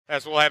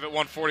as we'll have it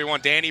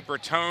 141. Danny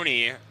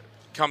Bertoni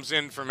comes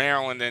in for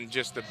Maryland, and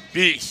just the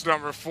beast,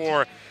 number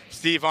 4,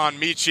 Stevan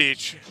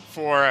Micic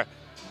for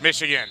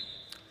Michigan.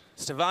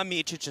 Stevan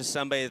Micic is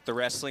somebody that the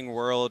wrestling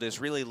world is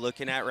really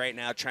looking at right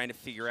now, trying to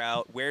figure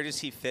out where does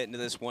he fit into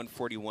this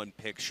 141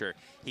 picture.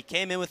 He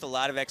came in with a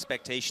lot of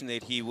expectation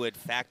that he would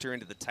factor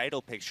into the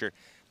title picture,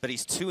 but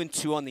he's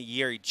 2-2 on the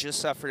year. He just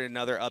suffered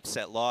another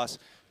upset loss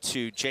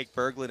to Jake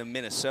Berglund of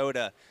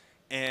Minnesota.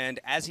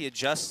 And as he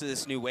adjusts to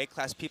this new weight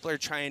class, people are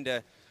trying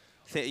to,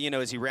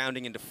 is he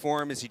rounding into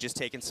form? Is he just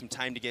taking some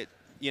time to get,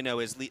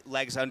 his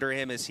legs under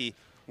him as he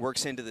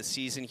works into the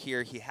season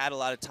here? He had a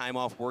lot of time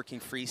off working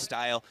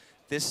freestyle.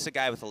 This is a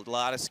guy with a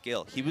lot of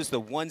skill. He was the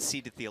 1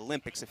 seed at the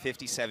Olympics at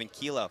 57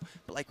 kilo.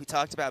 But like we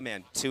talked about,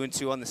 man,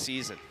 2-2 on the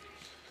season.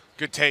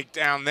 Good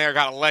takedown there.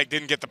 Got a leg.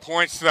 Didn't get the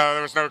points, though.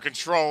 There was no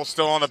control.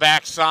 Still on the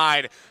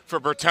backside for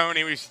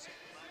Bertoni. He's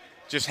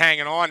just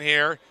hanging on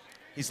here.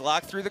 He's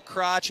locked through the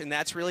crotch, and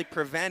that's really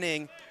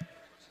preventing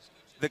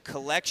the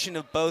collection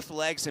of both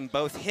legs and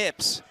both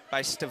hips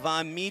by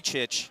Stevan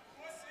Micic.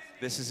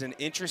 This is an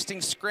interesting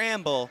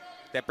scramble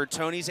that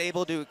Bertoni's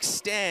able to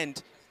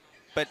extend,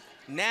 but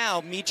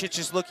now Micic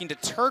is looking to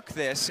Turk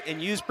this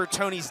and use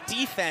Bertoni's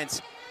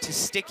defense to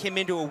stick him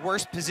into a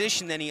worse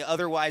position than he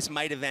otherwise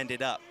might have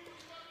ended up.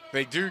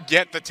 They do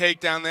get the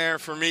takedown there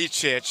for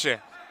Micic.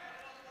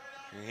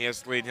 And he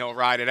has the lead. He'll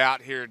ride it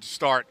out here to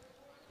start.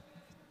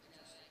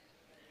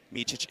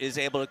 Micic is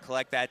able to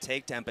collect that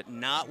takedown, but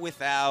not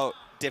without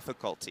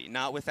difficulty,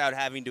 not without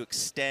having to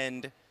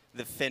extend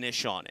the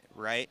finish on it,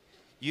 right?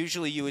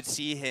 Usually you would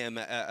see him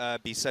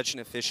be such an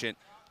efficient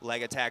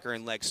leg attacker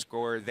and leg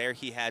scorer. There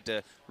he had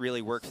to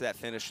really work for that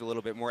finish a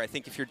little bit more. I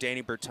think if you're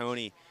Danny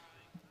Bertoni,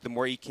 the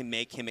more you can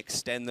make him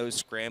extend those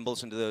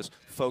scrambles into those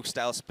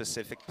folk-style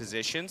specific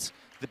positions,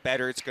 the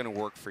better it's going to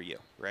work for you,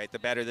 right? The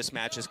better this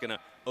match is going to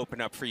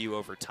open up for you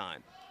over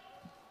time.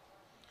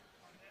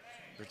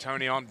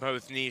 Bertoni on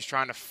both knees,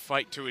 trying to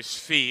fight to his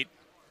feet.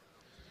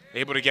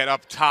 Able to get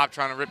up top,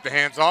 trying to rip the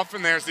hands off,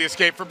 and there's the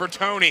escape for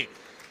Bertoni.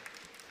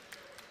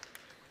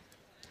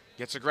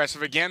 Gets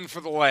aggressive again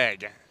for the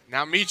leg.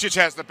 Now Micic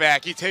has the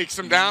back. He takes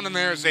him down, and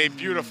there's a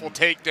beautiful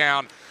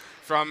takedown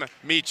from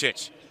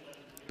Micic.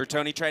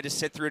 Bertoni tried to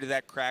sit through to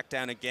that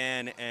crackdown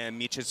again, and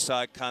Micic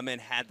saw it coming,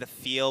 had the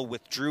feel,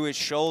 withdrew his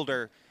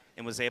shoulder,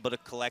 and was able to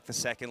collect the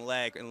second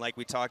leg. And like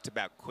we talked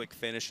about, quick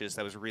finishes.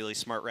 That was really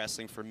smart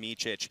wrestling from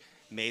Micic.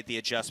 Made the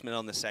adjustment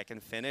on the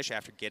second finish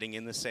after getting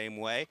in the same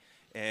way,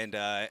 and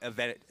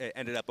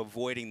ended up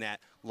avoiding that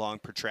long,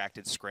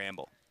 protracted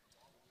scramble.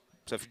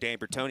 So if you're Danny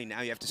Bertoni,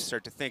 now you have to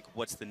start to think,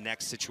 what's the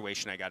next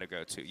situation I got to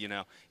go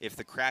to? If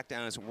the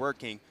crackdown isn't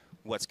working,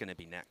 what's going to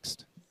be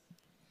next?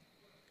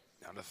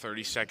 Down to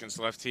 30 seconds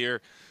left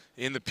here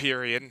in the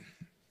period.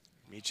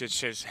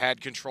 Micic has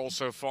had control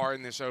so far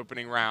in this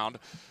opening round.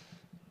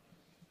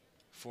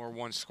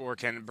 4-1 score.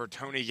 Can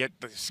Bertoni get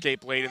the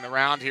escape late in the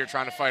round here,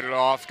 trying to fight it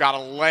off? Got a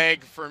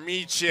leg for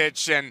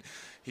Micic, and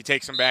he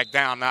takes him back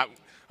down. Not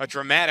a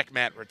dramatic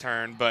mat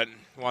return, but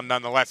one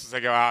nonetheless as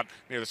they go out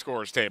near the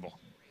scorer's table.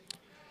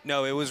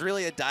 No, it was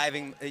really a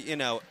diving,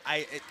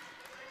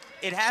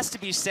 it has to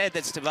be said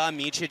that Stevan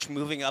Micic,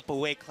 moving up a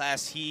weight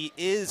class, he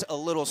is a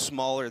little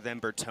smaller than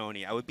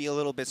Bertoni. I would be a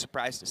little bit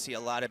surprised to see a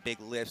lot of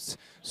big lifts.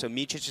 So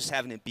Micic just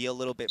having to be a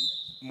little bit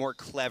more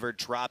clever,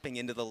 dropping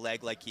into the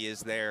leg like he is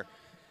there,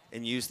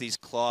 and use these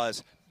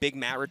claws. Big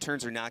mat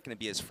returns are not going to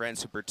be his friend.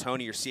 So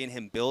Bertoni, you're seeing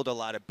him build a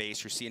lot of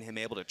base. You're seeing him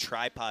able to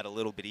tripod a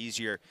little bit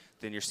easier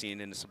than you're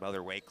seeing in some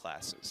other weight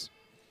classes.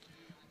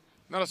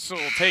 Now this will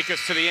take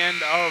us to the end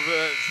of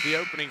the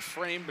opening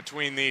frame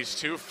between these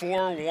two.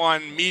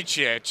 4-1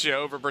 Micic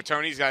over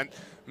Bertoni. He's got a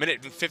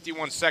minute and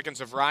 51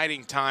 seconds of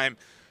riding time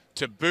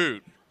to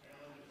boot.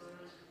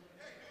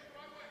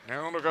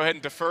 Now we'll go ahead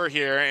and defer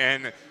here,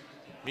 and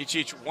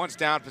Micic once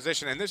down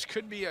position, and this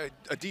could be a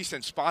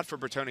decent spot for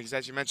Bertoni because,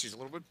 as you mentioned, he's a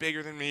little bit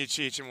bigger than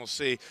Micic, and we'll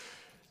see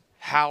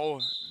how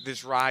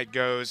this ride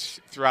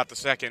goes throughout the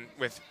second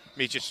with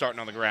Micic starting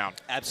on the ground.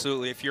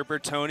 Absolutely. If you're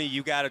Bertoni,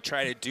 you got to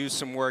try to do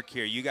some work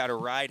here. You got to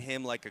ride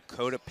him like a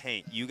coat of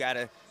paint. You got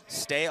to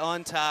stay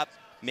on top,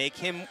 make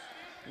him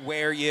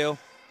wear you.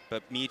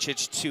 But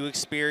Micic, too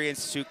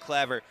experienced, too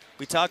clever.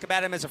 We talk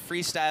about him as a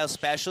freestyle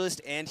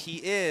specialist, and he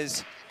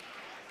is.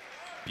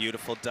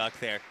 Beautiful duck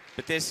there.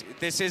 But this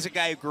is a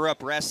guy who grew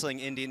up wrestling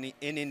in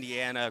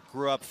Indiana,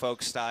 grew up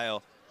folk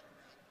style,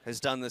 has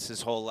done this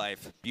his whole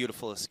life.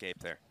 Beautiful escape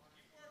there.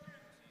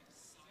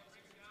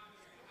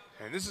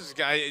 And this is a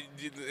guy,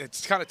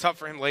 it's kind of tough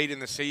for him late in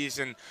the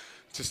season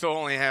to still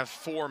only have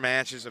 4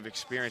 matches of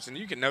experience. And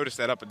you can notice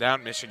that up and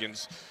down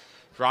Michigan's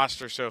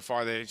roster so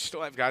far. They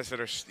still have guys that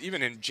are,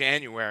 even in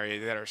January,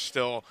 that are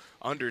still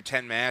under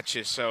 10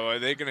 matches. So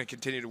they're going to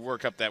continue to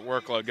work up that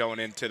workload going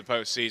into the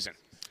postseason.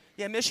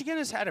 Yeah, Michigan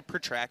has had a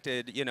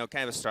protracted, kind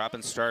of a stop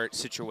and start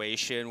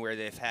situation where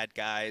they've had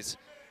guys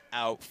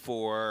out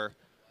for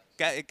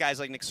guys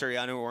like Nick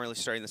Suriano who are only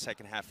starting the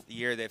second half of the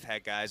year. They've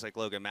had guys like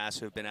Logan Mass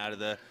who have been out of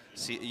the,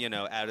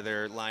 out of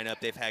their lineup.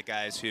 They've had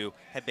guys who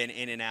have been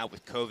in and out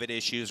with COVID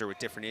issues or with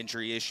different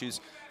injury issues.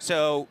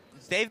 So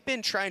they've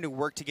been trying to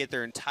work to get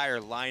their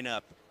entire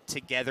lineup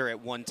together at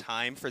one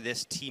time for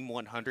this Team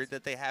 100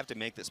 that they have to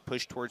make this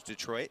push towards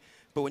Detroit.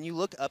 But when you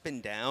look up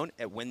and down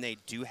at when they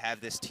do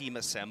have this team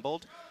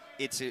assembled,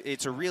 it's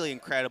a really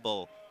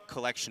incredible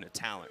collection of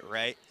talent,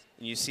 right?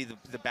 And you see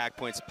the back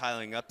points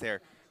piling up there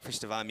for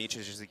Stevan Mich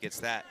as he gets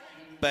that.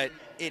 But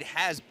it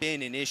has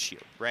been an issue,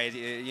 right?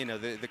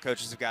 The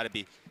coaches have got to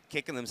be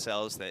kicking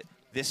themselves that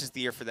this is the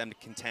year for them to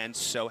contend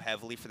so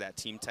heavily for that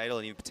team title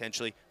and even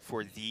potentially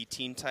for the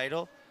team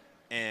title.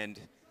 And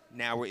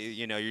now,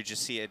 you're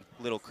just seeing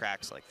little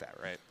cracks like that,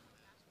 right?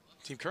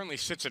 Team currently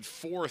sits at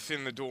 4th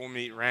in the dual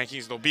meet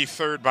rankings. They'll be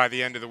 3rd by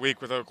the end of the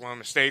week with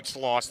Oklahoma State's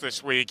loss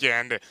this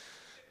weekend.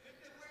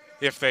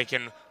 If they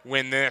can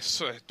win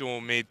this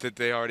dual meet that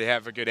they already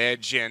have a good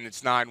edge in.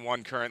 It's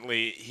 9-1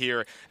 currently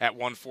here at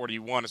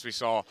 141 as we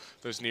saw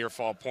those near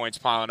fall points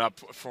piling up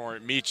for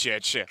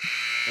Micic.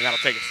 And that'll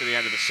take us to the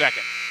end of the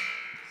second.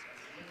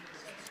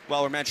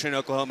 While we're mentioning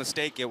Oklahoma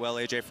State, get well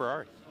A.J.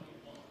 Ferrari.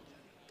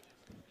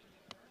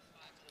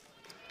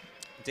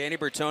 Danny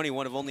Bertoni,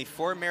 one of only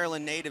 4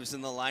 Maryland natives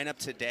in the lineup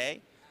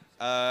today.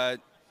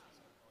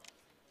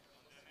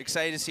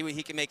 Excited to see what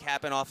he can make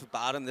happen off the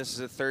bottom. This is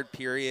a third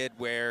period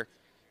where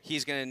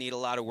he's going to need a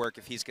lot of work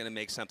if he's going to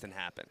make something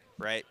happen,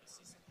 right?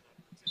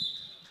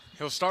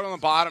 He'll start on the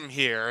bottom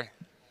here.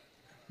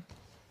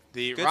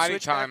 The Good riding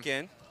switch time back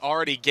in.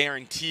 already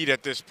guaranteed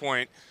at this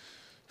point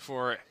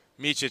for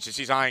Micic as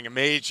he's eyeing a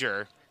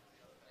major.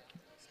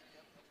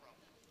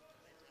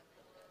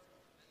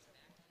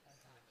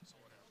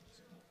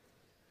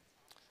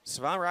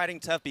 Stevan riding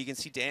tough, but you can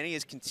see Danny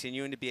is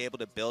continuing to be able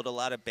to build a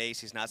lot of base.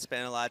 He's not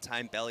spending a lot of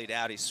time bellied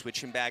out. He's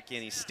switching back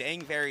in. He's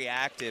staying very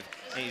active,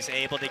 and he's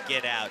able to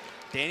get out.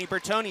 Danny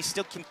Bertoni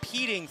still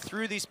competing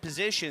through these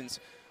positions,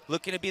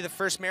 looking to be the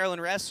first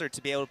Maryland wrestler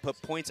to be able to put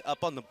points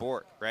up on the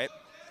board, right?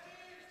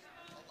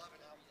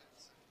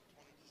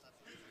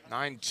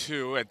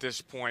 9-2 at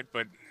this point,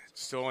 but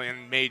still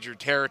in major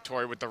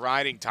territory with the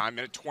riding time.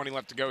 Minute 20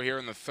 left to go here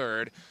in the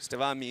third.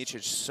 Stevan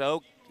Micic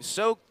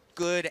so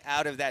good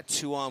out of that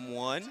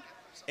 2-on-1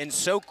 and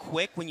so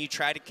quick when you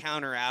try to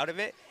counter out of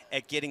it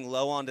at getting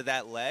low onto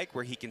that leg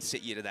where he can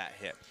sit you to that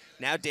hip.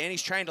 Now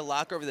Danny's trying to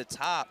lock over the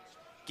top,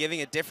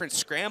 giving a different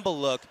scramble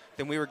look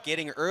than we were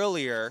getting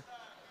earlier.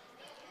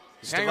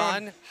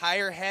 Stevan,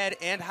 higher head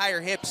and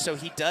higher hips, so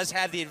he does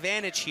have the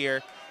advantage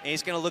here, and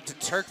he's going to look to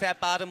turk that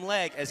bottom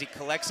leg as he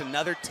collects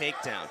another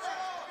takedown.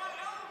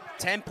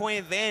 10-point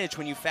advantage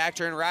when you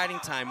factor in riding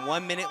time.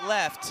 1 minute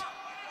left.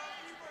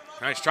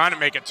 Now he's trying to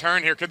make a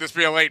turn here. Could this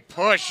be a late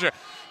push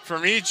for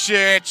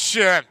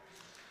Micic?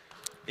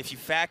 If you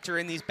factor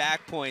in these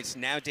back points,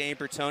 now Danny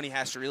Bertoni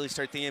has to really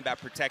start thinking about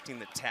protecting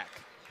the tech,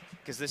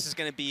 because this is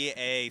going to be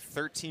a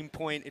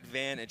 13-point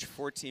advantage,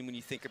 14 when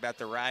you think about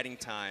the riding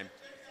time.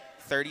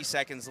 30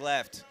 seconds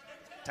left.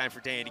 Time for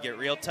Danny to get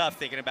real tough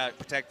thinking about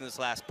protecting this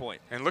last point.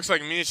 And it looks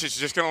like Mich is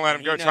just going to let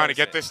him go, trying to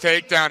get this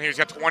takedown here. He's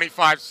got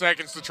 25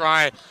 seconds to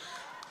try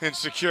and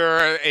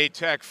secure a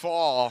tech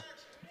fall.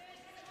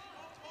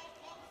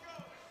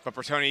 But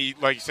Bertoni,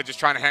 like you said, just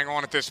trying to hang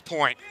on at this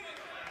point.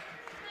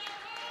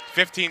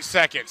 15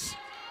 seconds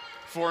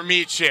for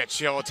Micic.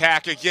 He'll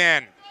attack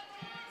again.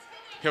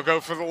 He'll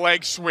go for the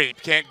leg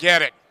sweep. Can't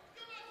get it.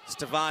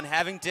 Stevan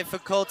having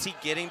difficulty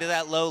getting to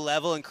that low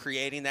level and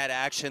creating that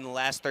action in the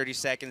last 30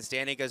 seconds.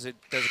 Danny does a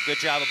good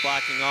job of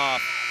blocking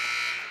off.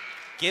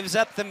 Gives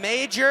up the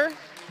major.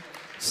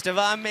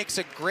 Stevan makes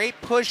a great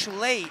push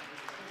late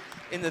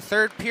in the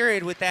third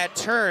period with that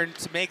turn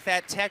to make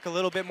that tech a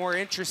little bit more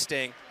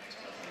interesting.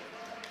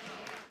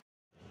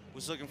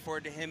 Was looking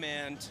forward to him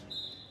and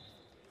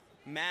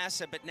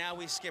Massa, but now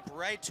we skip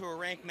right to a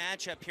ranked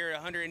matchup here at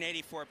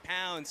 184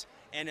 pounds,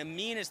 and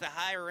Amine is the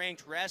higher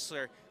ranked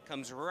wrestler,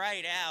 comes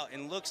right out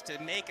and looks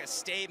to make a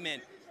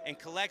statement and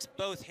collects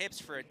both hips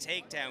for a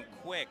takedown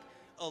quick.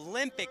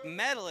 Olympic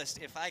medalist,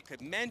 if I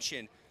could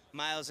mention,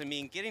 Myles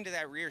Amine getting to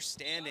that rear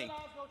standing,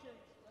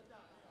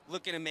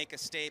 looking to make a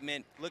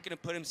statement, looking to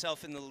put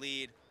himself in the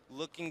lead,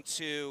 looking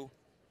to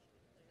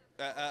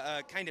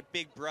kind of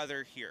big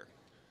brother here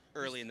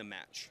early in the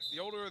match.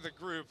 The older of the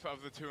group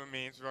of the two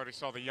Amines, we already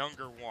saw the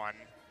younger one.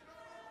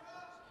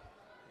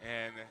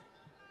 And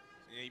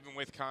even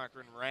with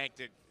Cochran ranked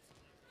at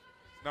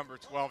number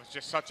 12, it's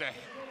just such a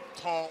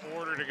tall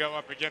order to go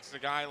up against a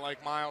guy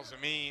like Myles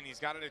Amine. He's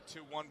got it at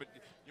 2-1, but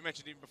you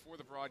mentioned even before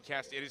the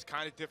broadcast, it is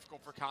kind of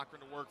difficult for Cochran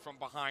to work from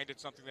behind.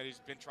 It's something that he's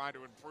been trying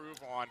to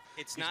improve on.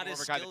 It's he's not more his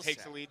of a guy skill that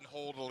takes set. the lead and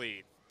hold the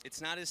lead. It's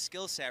not his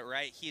skill set,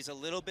 right? He's a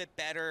little bit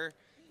better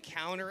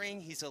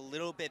countering. He's a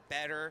little bit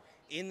better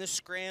in the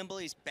scramble.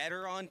 He's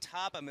better on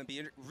top. I'm going to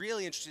be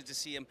really interested to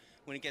see him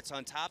when he gets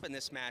on top in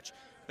this match.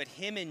 But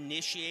him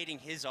initiating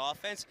his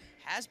offense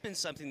has been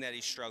something that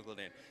he's struggled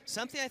in.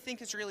 Something I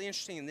think is really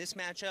interesting in this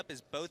matchup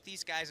is both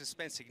these guys have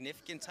spent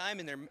significant time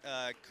in their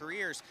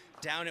careers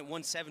down at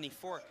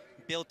 174,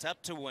 built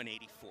up to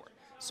 184.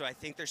 So I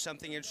think there's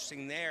something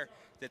interesting there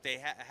that they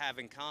have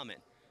in common.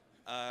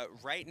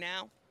 Right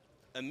now,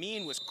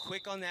 Amine was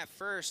quick on that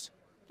first.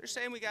 They're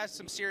saying we got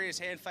some serious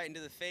hand fighting to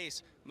the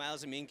face.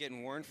 Myles Amine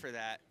getting warned for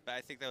that, but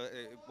I think that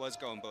it was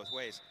going both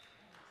ways.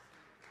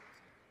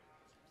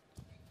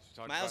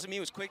 Myles Amine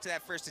was quick to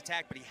that first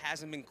attack, but he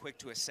hasn't been quick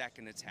to a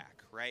second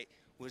attack, right?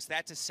 Was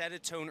that to set a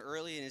tone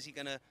early, and is he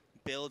going to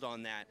build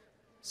on that?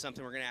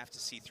 Something we're going to have to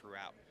see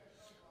throughout.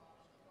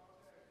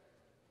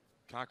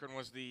 Cochran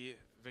was the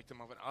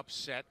victim of an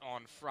upset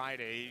on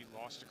Friday. He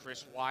lost to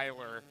Chris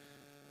Weiler.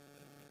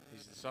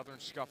 He's the Southern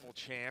Scuffle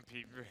champ.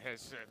 He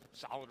has a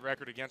solid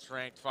record against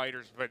ranked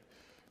fighters, but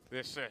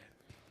this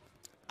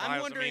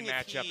Myles Amine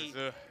matchup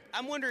is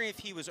I'm wondering if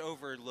he was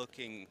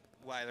overlooking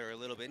Weiler a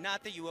little bit.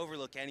 Not that you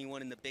overlook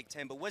anyone in the Big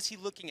Ten, but was he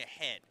looking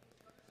ahead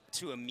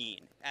to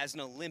Amine as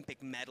an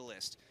Olympic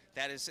medalist?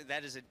 That is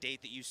a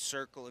date that you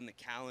circle in the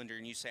calendar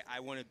and you say, I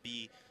want to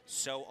be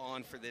so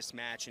on for this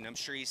match. And I'm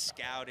sure he's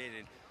scouted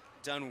and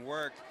done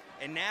work.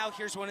 And now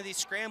here's one of these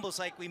scrambles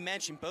like we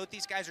mentioned. Both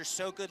these guys are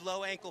so good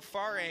low ankle,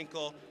 far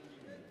ankle.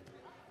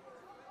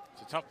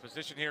 It's a tough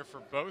position here for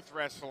both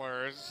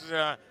wrestlers.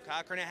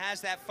 Cochran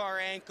has that far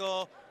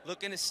ankle,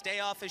 looking to stay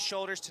off his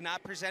shoulders to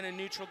not present a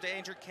neutral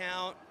danger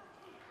count.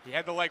 He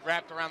had the leg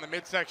wrapped around the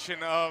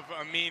midsection of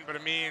Amine, but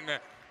Amine,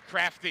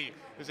 crafty,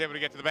 is able to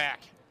get to the back.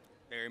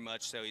 Very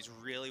much so. He's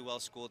really well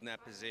schooled in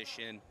that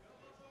position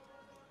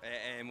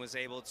and was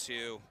able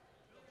to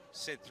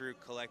sit through,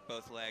 collect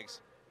both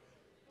legs,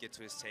 get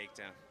to his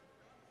takedown.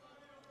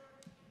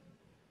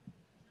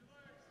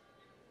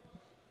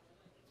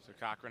 So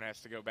Cochran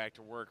has to go back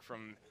to work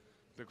from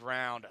the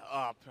ground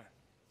up.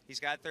 He's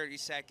got 30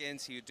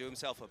 seconds. He would do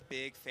himself a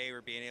big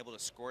favor being able to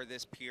score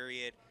this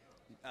period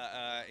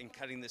and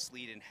cutting this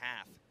lead in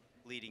half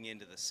leading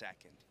into the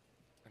second.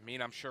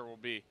 Amine, I'm sure, will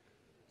be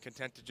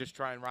content to just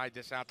try and ride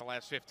this out the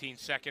last 15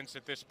 seconds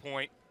at this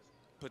point.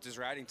 Puts his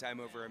riding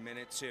time over a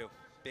minute, too.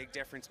 Big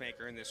difference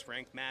maker in this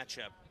ranked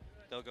matchup.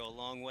 They'll go a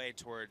long way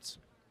towards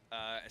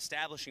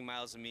establishing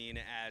Myles Amine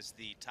as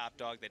the top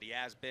dog that he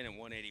has been in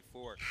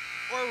 184.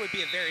 Or it would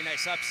be a very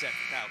nice upset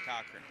for Kyle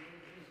Cochran.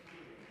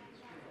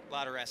 A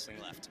lot of wrestling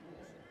left.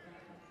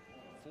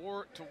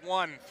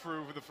 4-1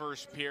 through the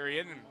first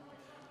period.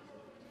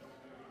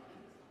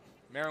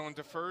 Maryland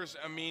defers,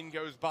 Amine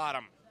goes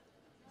bottom.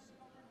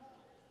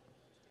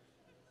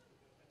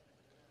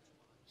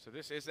 So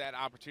this is that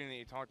opportunity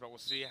you talked about. We'll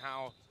see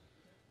how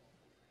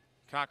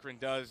Cochran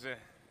does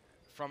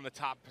from the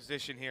top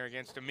position here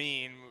against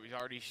Amine.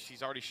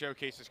 He's already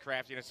showcased his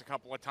craftiness a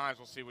couple of times.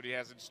 We'll see what he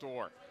has in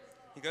store.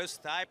 He goes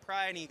thigh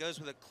pry and he goes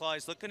with a claw.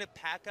 He's looking to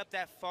pack up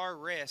that far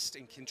wrist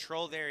and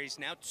control there. He's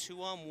now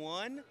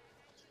 2-on-1,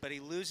 but he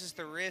loses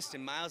the wrist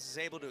and Myles is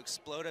able to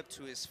explode up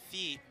to his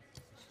feet.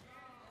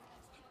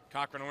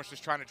 Cochran was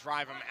just trying to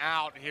drive him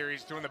out here.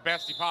 He's doing the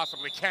best he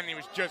possibly can. He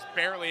was just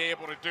barely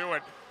able to do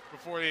it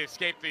before they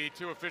escape. The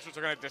two officials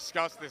are going to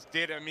discuss this.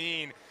 Did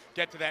Amine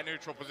get to that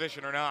neutral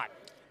position or not?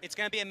 It's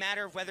going to be a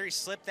matter of whether he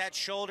slipped that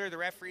shoulder. The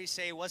referees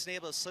say he wasn't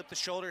able to slip the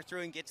shoulder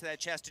through and get to that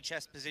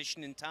chest-to-chest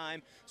position in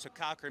time. So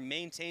Cochran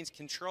maintains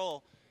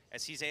control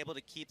as he's able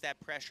to keep that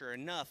pressure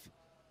enough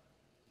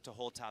to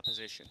hold top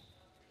position.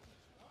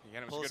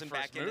 Again, it was a good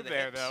first move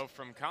there, though,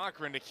 from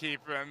Cochran to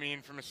keep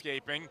Amine from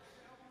escaping.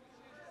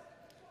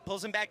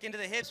 Pulls him back into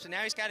the hips, but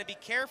now he's got to be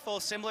careful,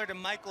 similar to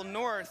Michael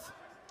North,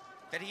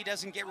 that he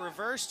doesn't get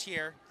reversed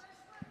here.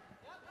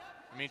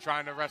 Amine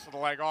trying to wrestle the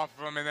leg off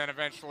of him, and then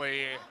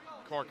eventually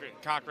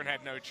Cochran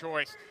had no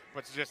choice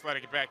but to just let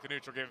it get back to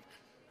neutral, give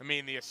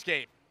Amine the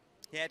escape.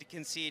 He had to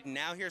concede.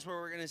 Now here's what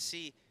we're going to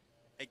see.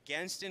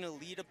 Against an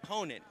elite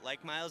opponent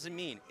like Myles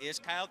Amine, is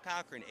Kyle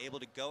Cochran able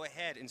to go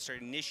ahead and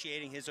start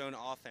initiating his own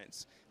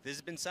offense? This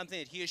has been something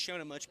that he has shown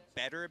a much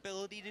better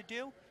ability to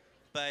do,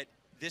 but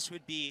this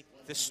would be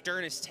the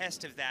sternest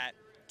test of that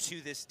to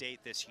this date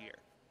this year.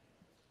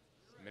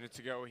 A minute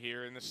to go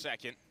here in the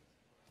second.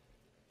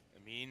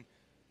 Amine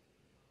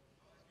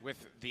with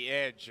the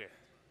edge.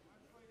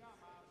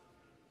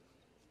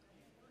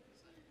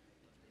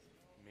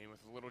 Amine with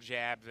a little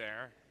jab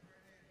there.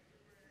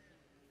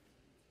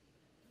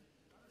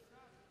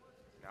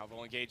 Now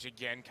they'll engage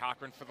again.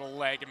 Cochran for the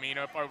leg. Amine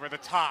up over the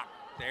top.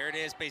 There it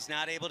is, but he's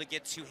not able to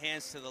get two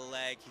hands to the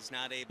leg. He's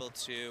not able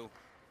to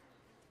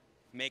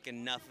make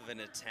enough of an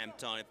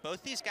attempt on it.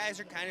 Both these guys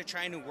are kind of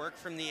trying to work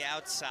from the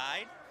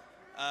outside.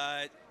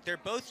 They're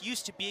both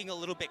used to being a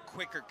little bit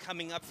quicker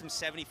coming up from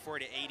 74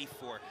 to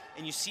 84.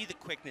 And you see the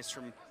quickness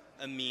from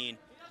Amine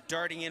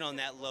darting in on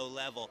that low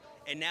level.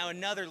 And now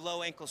another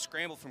low ankle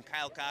scramble from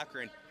Kyle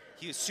Cochran.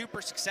 He was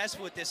super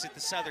successful with this at the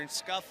Southern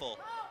Scuffle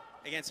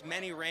against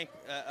many ranked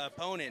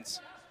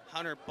opponents.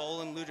 Hunter,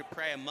 Bolin, Lou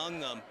Dupre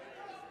among them.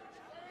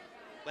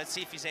 Let's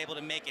see if he's able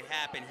to make it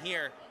happen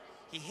here.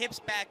 He hips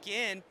back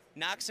in,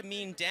 knocks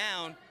Amine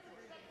down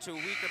to a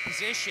weaker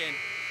position.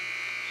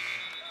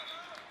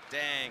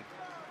 Dang,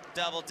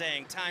 double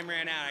dang, time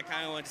ran out. I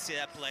kind of wanted to see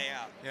that play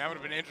out. Yeah, that would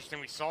have been interesting.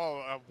 We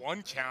saw a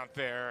one count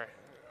there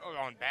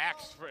on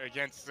backs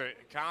against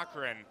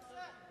Cochran.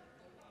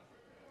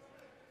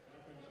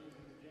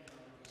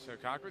 So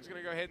Cochran's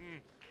gonna go ahead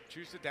and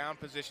choose the down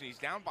position. He's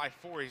down by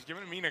 4. He's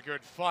giving Amine a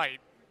good fight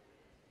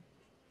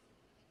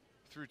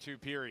through 2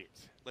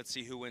 periods. Let's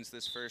see who wins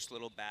this first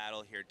little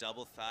battle here.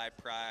 Double thigh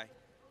pry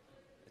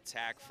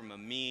attack from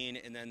Amine,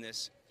 and then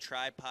this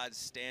tripod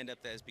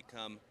stand-up that has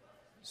become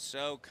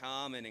so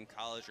common in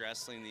college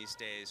wrestling these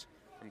days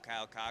from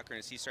Kyle Cochran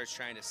as he starts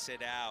trying to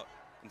sit out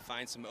and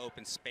find some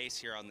open space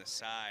here on the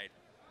side.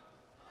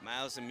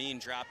 Myles Amine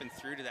dropping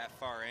through to that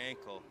far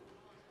ankle.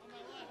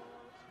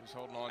 He's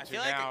holding on to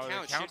feel now.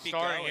 like The count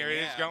starting here.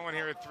 It is going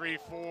here at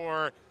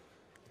 3-4.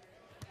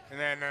 And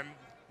then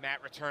mat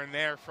return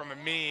there from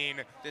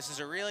Amine. This is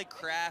a really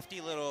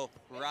crafty little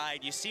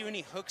ride. You see when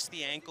he hooks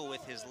the ankle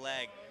with his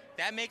leg,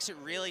 that makes it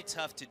really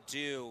tough to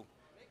do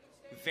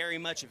very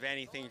much of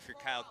anything for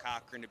Kyle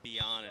Cochran, to be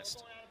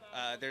honest.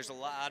 There's a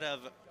lot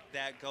of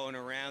that going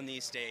around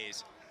these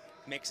days.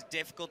 Makes it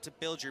difficult to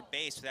build your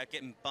base without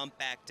getting bumped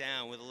back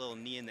down with a little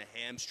knee in the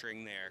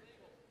hamstring there.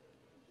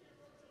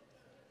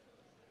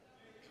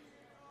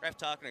 Ref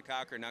talking to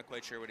Cochran, not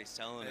quite sure what he's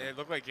telling him. It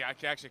looked like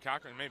actually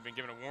Cochran may have been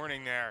given a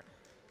warning there.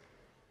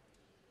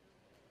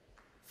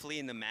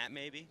 Fleeing the mat,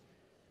 maybe?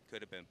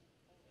 Could have been.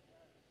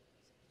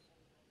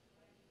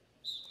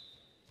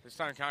 This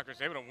time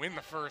Cochran's able to win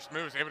the first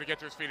move. He's able to get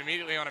to his feet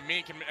immediately on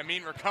Amine. Can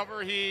Amine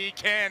recover? He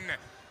can.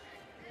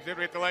 He's able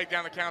to get the leg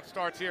down. The count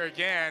starts here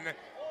again.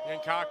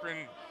 And Cochran.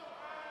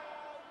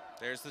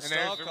 There's the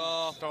stall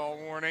call. Stall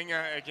warning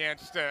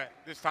against,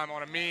 this time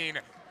on Amine.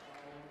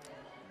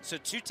 So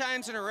 2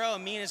 times in a row,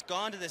 Amine has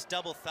gone to this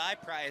double thigh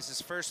pry as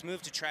his first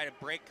move to try to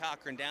break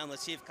Cochran down.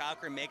 Let's see if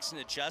Cochran makes an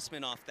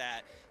adjustment off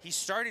that. He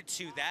started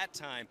 2 that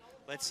time.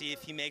 Let's see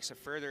if he makes a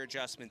further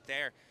adjustment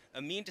there.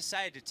 Amine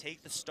decided to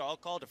take the stall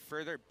call to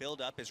further build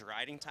up his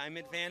riding time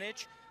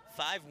advantage.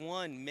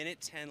 5-1,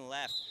 minute 10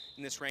 left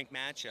in this ranked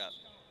matchup.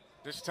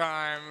 This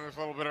time, there's a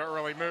little bit of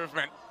early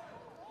movement.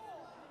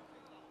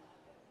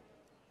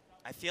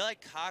 I feel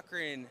like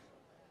Cochran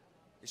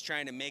is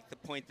trying to make the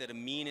point that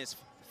Amine is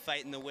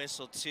fighting the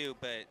whistle too,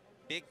 but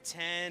Big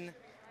Ten,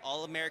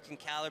 All-American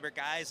caliber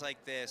guys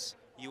like this,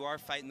 you are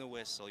fighting the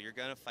whistle. You're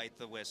gonna fight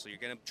the whistle. You're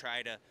gonna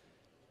try to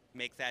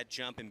make that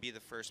jump and be the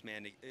first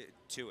man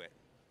to it.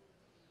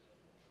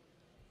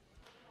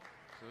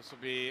 So this will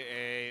be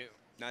a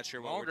not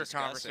sure what longer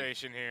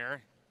conversation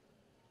here.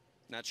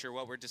 Not sure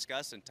what we're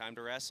discussing. Time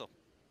to wrestle.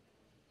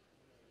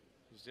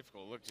 It's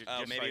difficult. Look, just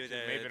maybe like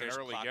maybe an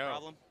early go.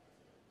 Problem.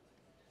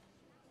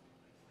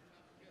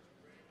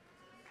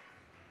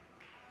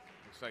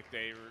 Looks like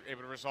they were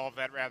able to resolve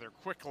that rather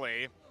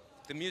quickly.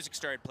 The music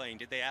started playing.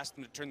 Did they ask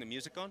them to turn the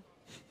music on?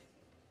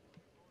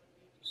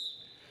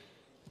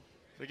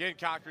 So again,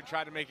 Cochran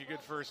tried to make a good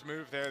first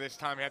move there. This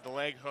time he had the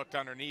leg hooked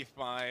underneath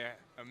by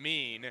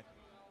Amine.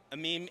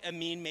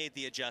 Amine made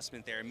the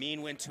adjustment there.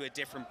 Amine went to a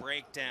different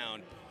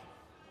breakdown,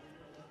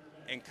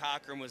 and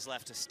Cochran was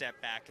left to step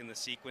back in the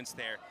sequence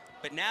there.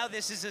 But now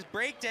this is a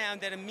breakdown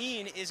that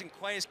Amine isn't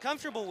quite as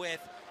comfortable with,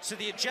 so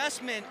the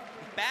adjustment,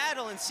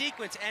 battle, and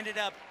sequence ended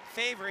up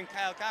favoring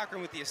Kyle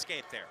Cochran with the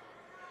escape there.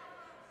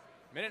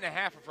 Minute and a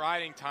half of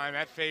riding time.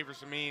 That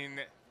favors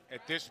Amine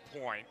at this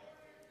point.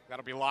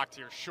 That'll be locked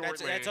here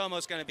shortly. That's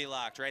almost going to be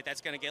locked, right?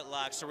 That's going to get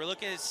locked. So we're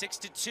looking at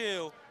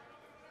 6-2.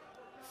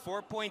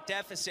 4-point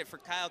deficit for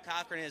Kyle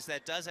Cochran as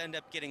that does end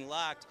up getting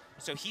locked.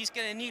 So he's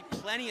going to need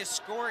plenty of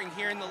scoring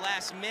here in the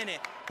last minute.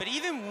 But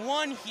even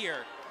one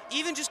here,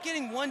 even just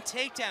getting one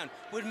takedown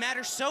would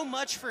matter so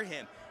much for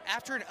him.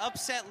 After an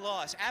upset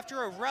loss,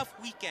 after a rough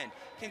weekend,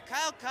 can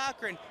Kyle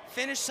Cochran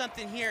finish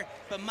something here?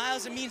 But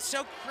Myles Amine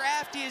so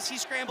crafty as he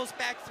scrambles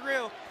back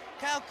through.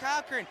 Kyle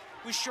Cochran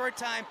with short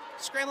time,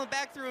 scrambling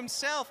back through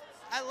himself.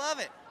 I love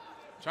it.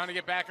 Trying to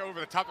get back over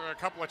the top. There are a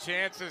couple of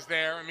chances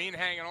there. Amine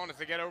hanging on as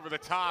they get over the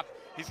top.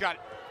 He's got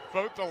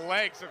both the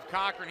legs of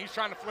Cochran. He's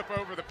trying to flip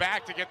over the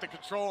back to get the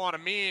control on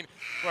Amine,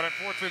 but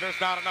unfortunately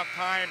there's not enough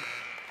time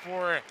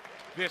for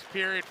this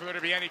period for there to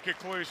be any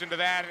conclusion to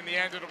that. In the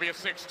end, it'll be a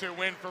 6-2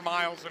 win for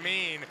Myles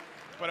Amine,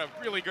 but a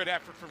really good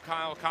effort from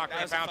Kyle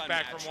Cochran to bounce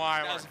back from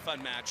Weiler. That was a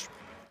fun match.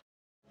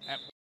 At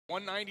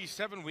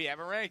 197, we have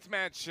a ranked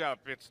matchup.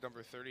 It's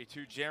number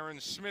 32,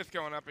 Jaron Smith,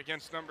 going up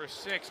against number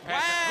 6,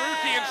 Patrick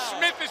Brucki, and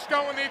Smith is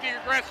going into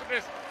the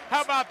aggressiveness.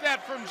 How about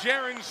that from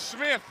Jaron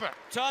Smith?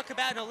 Talk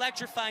about an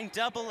electrifying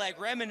double leg,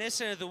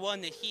 reminiscent of the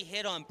one that he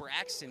hit on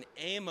Braxton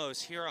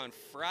Amos here on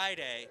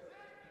Friday.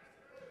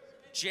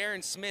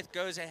 Jaron Smith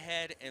goes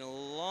ahead and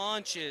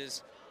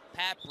launches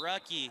Pat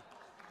Brucki,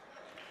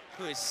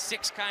 who is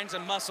 6 kinds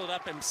of muscled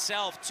up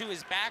himself, to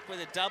his back with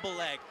a double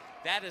leg.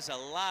 That is a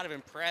lot of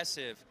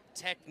impressive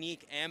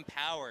technique and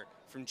power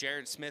from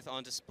Jaron Smith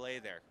on display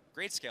there.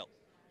 Great skill.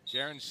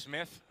 Jaron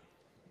Smith,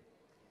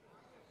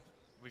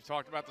 we've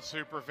talked about the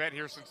super vet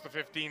here since the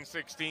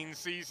 15-16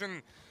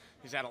 season.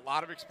 He's had a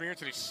lot of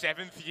experience in his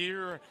 7th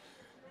year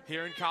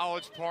here in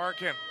College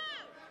Park.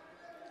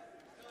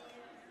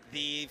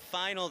 The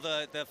final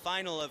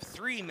of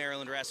 3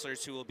 Maryland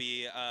wrestlers who will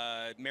be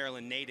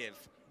Maryland native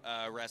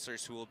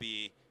wrestlers who will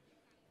be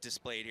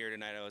displayed here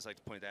tonight. I always like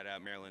to point that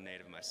out. Maryland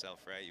native myself,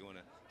 right? You want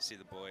to see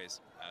the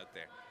boys out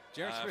there.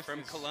 Jaron Smith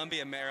from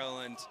Columbia,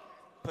 Maryland.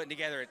 putting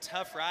together a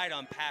tough ride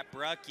on Pat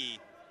Brucki.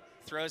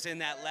 Throws in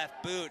that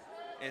left boot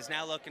and is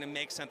now looking to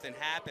make something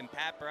happen.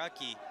 Pat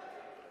Brucki,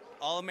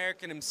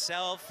 All-American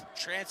himself,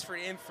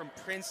 transferred in from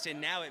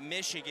Princeton, now at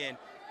Michigan.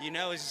 You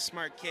know he's a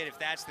smart kid if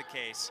that's the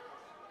case.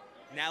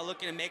 Now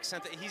looking to make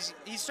something.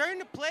 He's starting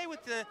to play with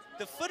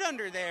the foot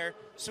under there,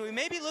 so we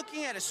may be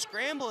looking at a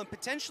scramble and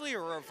potentially a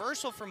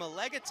reversal from a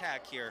leg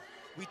attack here.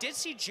 We did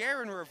see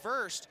Jaron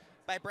reversed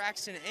by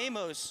Braxton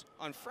Amos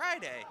on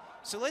Friday,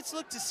 so let's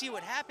look to see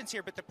what happens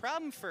here. But the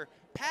problem for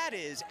Pat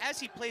is, as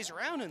he plays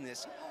around in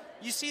this,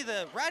 you see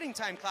the riding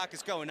time clock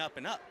is going up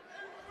and up.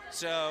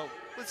 So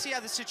let's see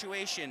how the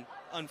situation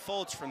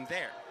unfolds from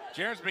there.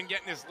 Jaron's been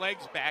getting his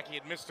legs back. He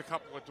had missed a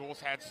couple of duels,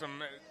 had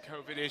some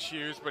COVID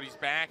issues, but he's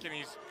back and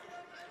he's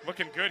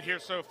looking good here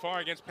so far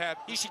against Pat.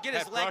 He should get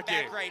his leg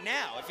back right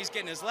now if he's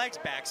getting his legs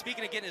back.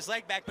 Speaking of getting his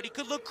leg back, but he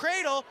could look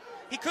cradle.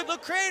 He could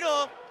look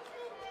cradle.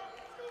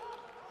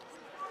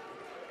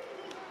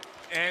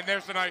 And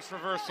there's a nice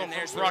reversal from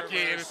Brucki.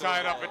 It is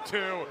tied up at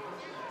 2.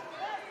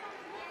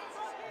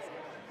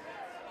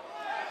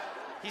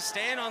 He's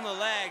staying on the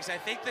legs. I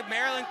think the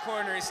Maryland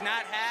corner is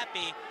not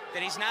happy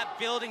that he's not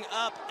building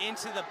up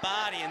into the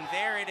body, and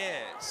there it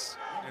is.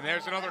 And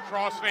there's another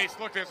crossface.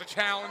 Look, there's a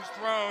challenge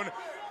thrown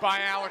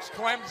by Alex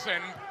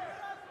Clemson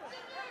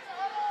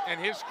in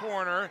his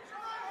corner.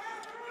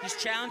 He's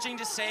challenging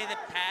to say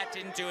that Pat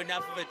didn't do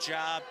enough of a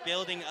job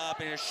building up,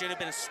 and there should have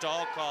been a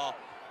stall call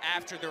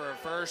after the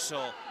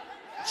reversal.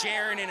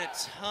 Jaron in a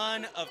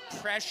ton of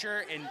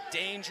pressure and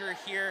danger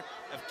here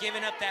of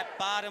giving up that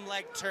bottom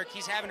leg Turk.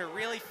 He's having to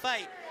really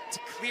fight to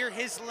clear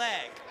his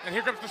leg. And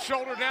here comes the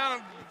shoulder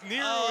down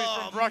nearly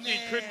from Brucki.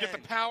 Couldn't get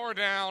the power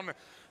down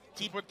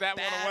to put that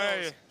one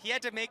away. He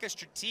had to make a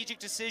strategic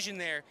decision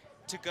there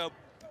to go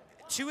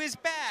to his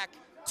back,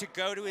 to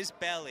go to his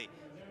belly.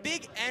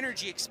 Big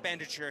energy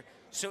expenditure.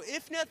 So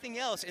if nothing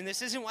else, and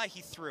this isn't why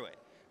he threw it,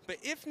 but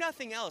if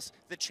nothing else,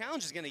 the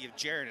challenge is going to give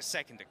Jaron a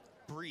second to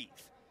breathe,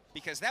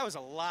 because that was a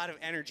lot of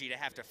energy to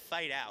have to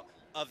fight out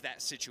of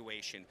that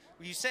situation.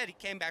 You said he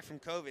came back from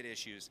COVID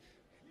issues.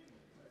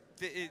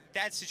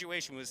 That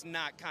situation was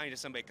not kind to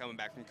somebody coming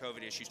back from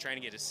COVID issues, trying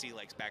to get his sea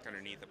legs back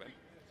underneath of him.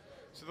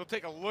 So they'll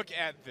take a look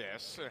at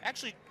this.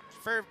 Actually,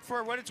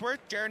 for what it's worth,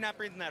 Jaron not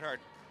breathing that hard.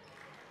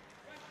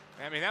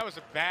 I mean, that was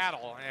a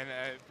battle, and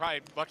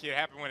probably lucky it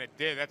happened when it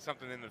did. That's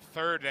something in the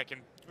third that can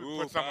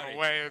put someone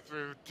away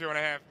through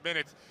 2.5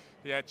 minutes.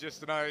 Yeah,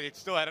 just enough. It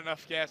still had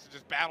enough gas to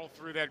just battle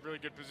through that. Really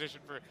good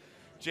position for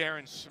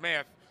Jaron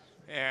Smith.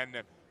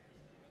 And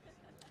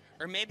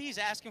or maybe he's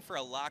asking for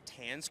a locked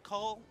hands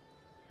call,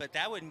 but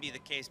that wouldn't be the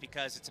case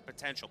because it's a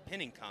potential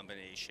pinning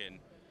combination.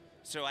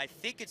 So I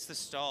think it's the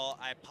stall.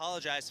 I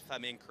apologize if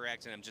I'm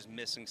incorrect and I'm just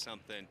missing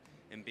something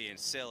and being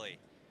silly.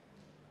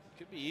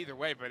 Could be either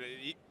way, but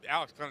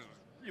Alex Clemson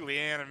was really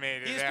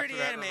animated. He was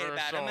pretty animated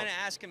about it. I'm going to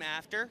ask him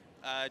after,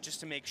 just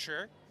to make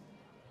sure.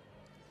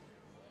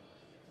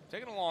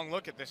 Taking a long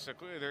look at this, so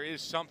clearly there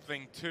is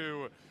something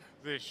to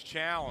this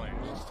challenge.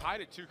 It's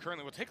tied at 2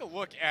 currently. We'll take a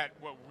look at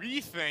what we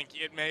think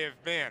it may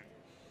have been.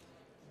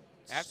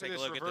 Let's take a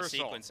look at the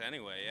sequence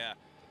anyway, yeah.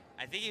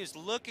 I think he was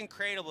looking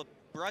cradle, but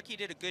Brucki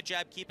did a good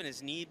job keeping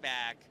his knee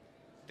back.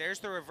 There's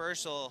the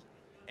reversal,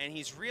 and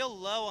he's real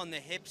low on the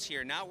hips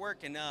here, not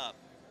working up.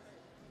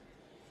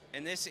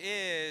 And this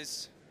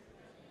is,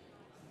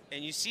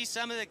 and you see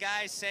some of the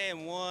guys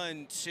saying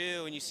 1,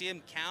 2, and you see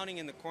him counting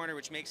in the corner,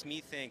 which makes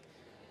me think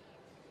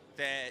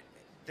that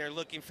they're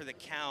looking for the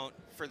count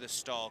for the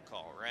stall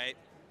call, right?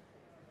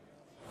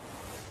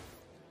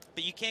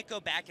 But you can't go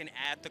back and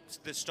add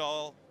the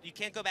stall. You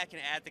can't go back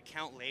and add the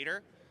count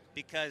later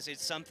because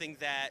it's something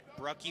that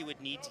Brucki would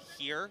need to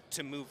hear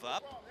to move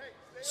up.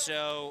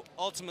 So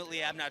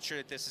ultimately, I'm not sure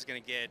that this is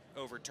going to get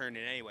overturned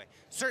in any way.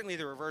 Certainly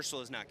the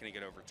reversal is not going to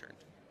get overturned.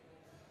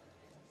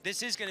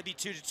 This is going to be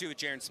 2-2 with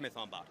Jaron Smith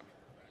on bottom.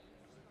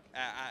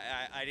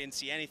 I didn't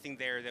see anything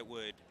there that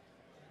would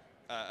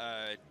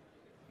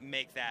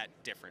make that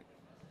different.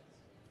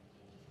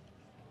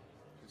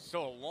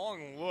 Still a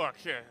long look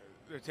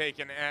they're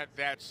taking at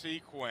that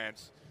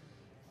sequence.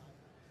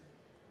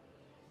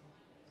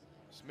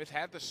 Smith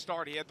had the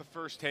start. He had the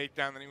first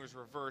takedown, then he was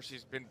reversed.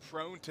 He's been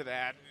prone to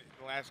that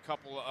the last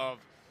couple of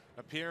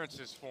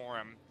appearances for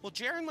him. Well,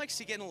 Jaron likes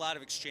to get in a lot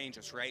of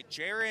exchanges, right?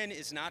 Jaron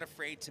is not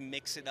afraid to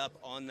mix it up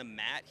on the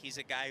mat. He's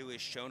a guy who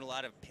has shown a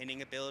lot of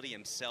pinning ability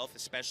himself,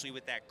 especially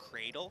with that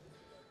cradle,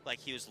 like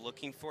he was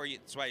looking for.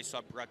 That's why you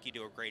saw Brucki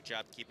do a great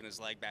job keeping his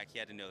leg back. He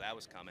had to know that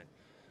was coming.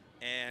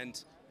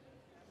 And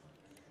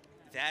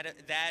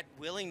that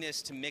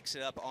willingness to mix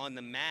it up on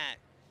the mat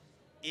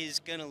is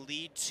going to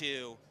lead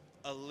to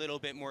a little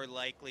bit more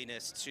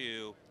likeliness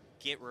to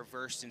get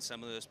reversed in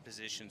some of those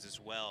positions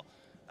as well.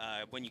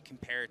 When you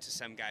compare it to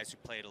some guys who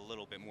played a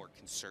little bit more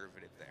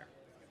conservative there.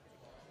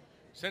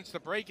 Since the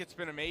break, it's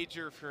been a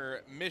major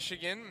for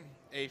Michigan,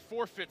 a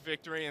forfeit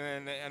victory,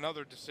 and then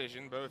another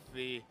decision. Both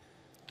the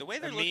way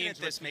they're looking at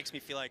this makes me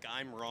feel like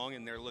I'm wrong,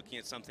 and they're looking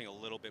at something a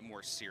little bit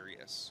more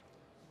serious.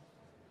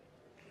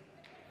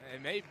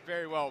 It may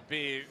very well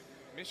be.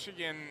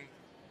 Michigan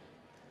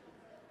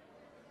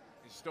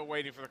Still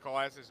waiting for the call,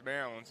 as is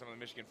Maryland. Some of the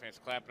Michigan fans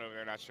clapping over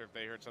there. Not sure if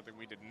they heard something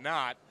we did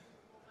not.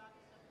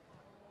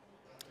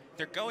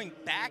 They're going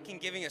back and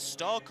giving a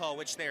stall call,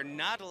 which they're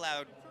not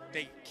allowed.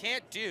 They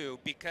can't do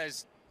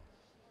because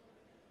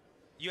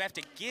you have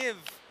to give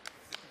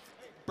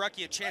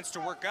Brucki a chance to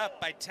work up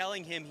by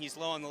telling him he's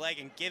low on the leg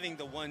and giving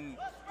the 1,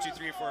 2,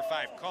 3, 4,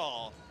 5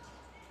 call.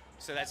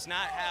 So that's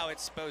not how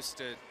it's supposed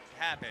to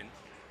happen.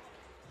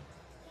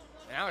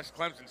 And Alex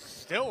Clemson's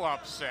still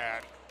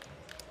upset.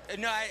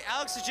 No,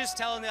 Alex is just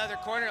telling the other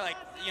corner, like,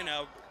 you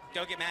know,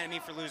 don't get mad at me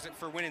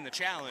for winning the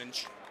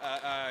challenge.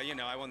 You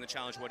know, I won the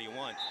challenge. What do you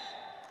want?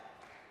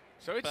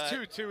 So it's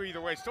 2-2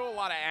 either way. Still a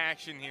lot of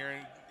action here,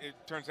 and it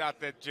turns out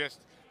that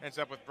just ends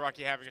up with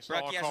Brucki having a stall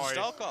call. Brucki has a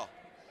stall call.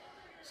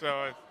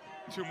 So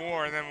 2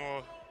 more, and then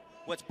we'll.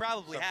 What's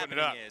probably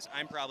happening is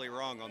I'm probably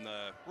wrong on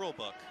the rule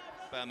book,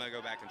 but I'm going to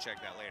go back and check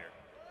that later.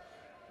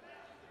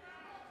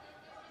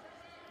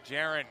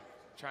 Jaron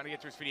trying to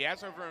get to his feet. He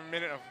has over a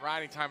minute of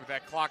riding time, but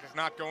that clock is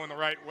not going the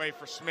right way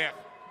for Smith.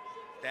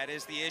 That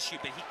is the issue,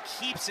 but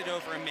he keeps it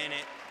over a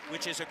minute,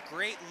 which is a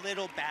great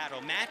little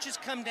battle. Matches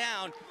come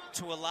down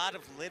to a lot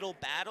of little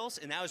battles,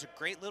 and that was a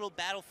great little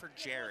battle for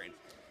Jaron.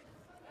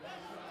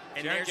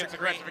 And Jaron gets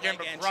aggressive again,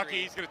 but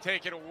Brucki's going to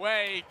take it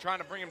away, trying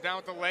to bring him down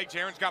with the leg.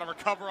 Jaron's got to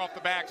recover off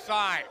the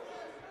backside.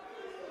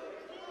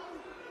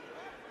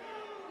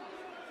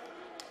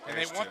 And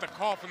they want the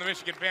call from the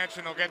Michigan bench,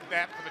 and they'll get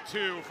that for the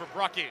 2 for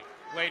Brucki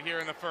late here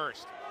in the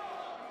first.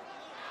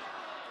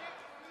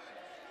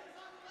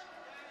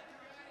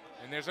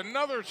 And there's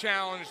another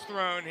challenge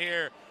thrown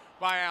here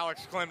by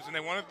Alex Clemson. They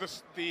wanted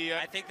the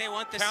I think they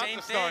want the same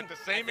thing. The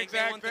same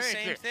exact thing. The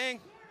same thing.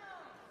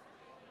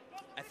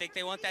 I think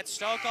they want that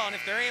stall call, and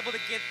if they're able to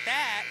get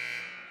that,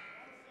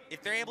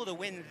 if they're able to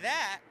win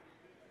that,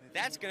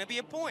 that's going to be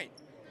a point.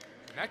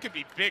 And that could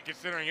be big,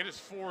 considering it is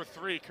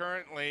 4-3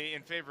 currently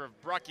in favor of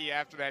Brucki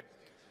after that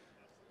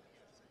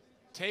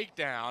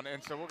takedown.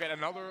 And so we'll get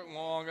another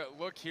long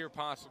look here,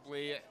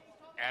 possibly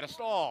at a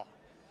stall.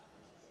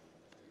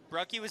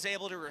 Brucki was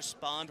able to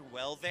respond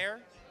well there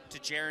to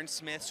Jaron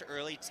Smith's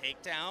early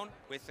takedown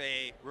with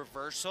a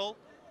reversal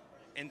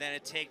and then a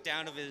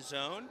takedown of his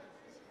own.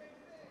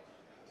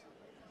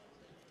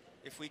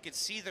 If we could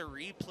see the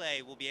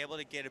replay, we'll be able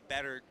to get a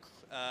better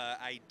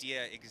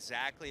idea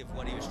exactly of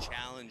what he was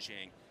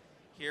challenging.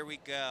 Here we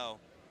go.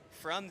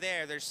 From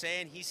there, they're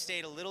saying he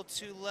stayed a little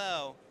too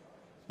low,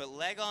 but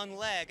leg on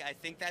leg, I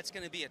think that's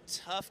going to be a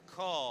tough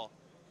call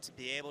to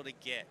be able to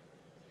get.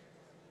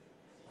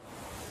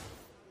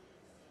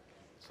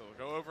 So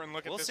we'll go over and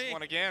look at this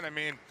one again. I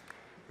mean,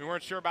 we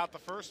weren't sure about the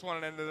first one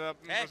and ended up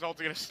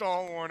resulting in a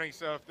stall warning.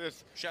 So if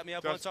this shut me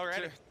up once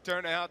already.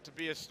 Turn out to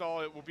be a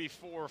stall, it will be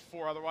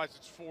 4-4. Otherwise,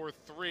 it's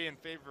 4-3 in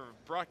favor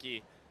of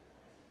Brucki.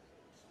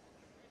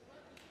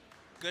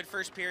 Good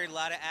first period, a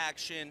lot of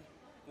action.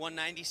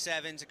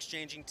 197s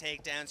exchanging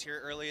takedowns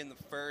here early in the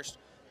first.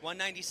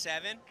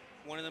 197,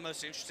 one of the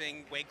most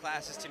interesting weight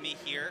classes to me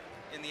here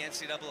in the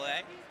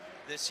NCAA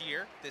this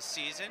year, this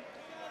season.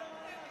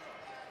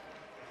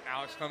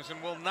 Alex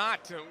Clemson will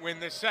not win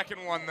this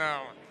second one,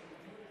 though.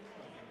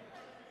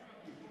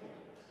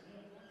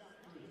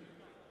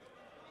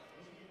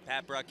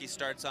 Pat Brucki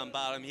starts on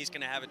bottom. He's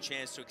going to have a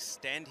chance to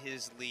extend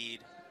his lead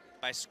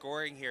by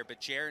scoring here,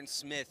 but Jaron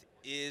Smith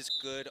is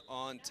good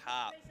on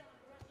top.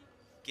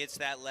 Gets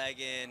that leg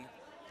in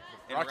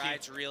and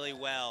rides really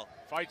well.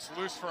 Fights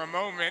loose for a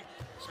moment.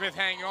 Smith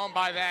hanging on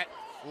by that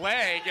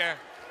leg.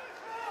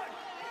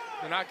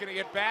 They're not going to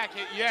get back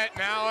it yet.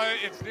 Now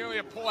it's nearly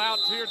a pull out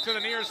here to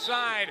the near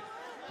side,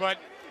 but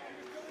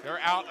they're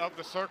out of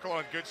the circle.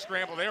 And good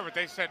scramble there, but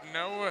they said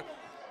no,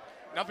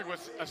 nothing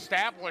was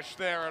established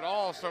there at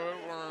all, so it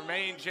will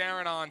remain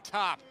Jaron on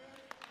top.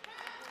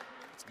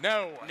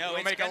 No,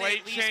 they'll make a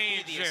late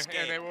change,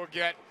 and they will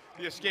get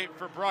the escape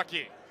for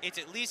Brucki. It's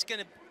at least going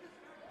to.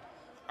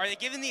 Are they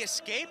giving the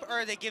escape, or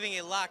are they giving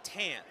a locked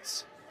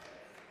hands?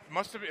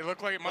 It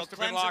looked like it must have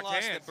been locked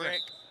hands.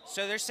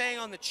 So they're saying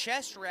on the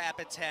chest wrap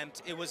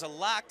attempt, it was a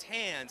locked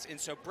hands, and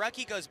so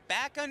Brucki goes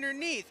back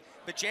underneath,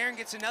 but Jaron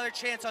gets another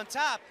chance on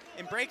top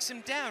and breaks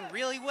him down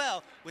really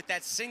well with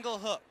that single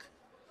hook.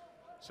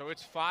 So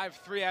it's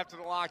 5-3 after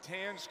the locked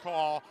hands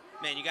call.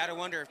 Man, you got to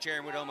wonder if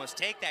Jaron would almost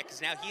take that,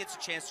 because now he gets a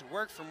chance to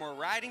work for more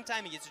riding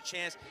time. He gets a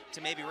chance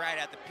to maybe ride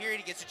out the period.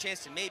 He gets a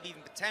chance to maybe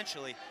even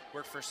potentially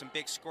work for some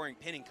big scoring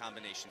pinning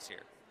combinations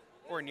here,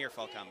 or near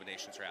fall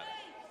combinations, rather.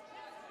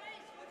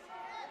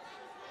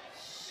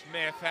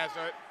 Smith has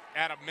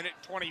at a minute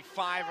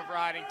 25 of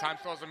riding time.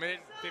 Still has a minute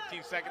and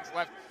 15 seconds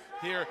left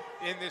here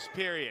in this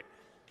period.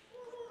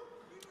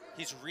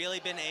 He's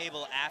really been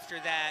able, after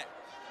that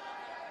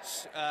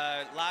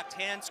locked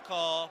hands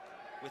call,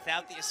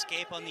 without the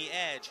escape on the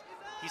edge,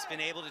 he's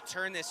been able to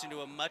turn this into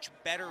a much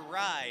better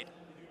ride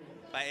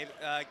by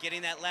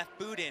getting that left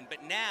boot in.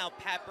 But now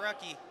Pat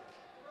Brucki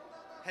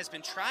has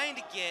been trying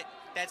to get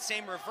that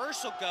same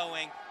reversal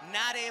going,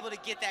 not able to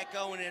get that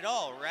going at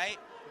all, right?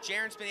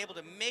 Jaron's been able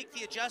to make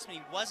the adjustment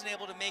he wasn't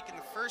able to make in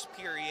the first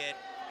period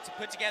to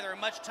put together a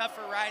much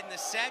tougher ride in the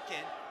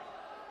second.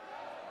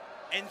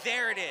 And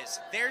there it is.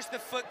 There's the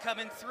foot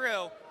coming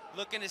through,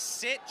 looking to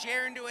sit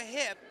Jaron to a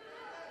hip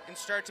and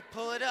start to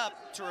pull it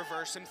up to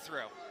reverse him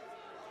through.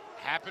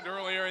 Happened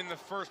earlier in the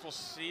first. We'll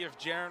see if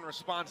Jaron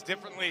responds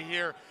differently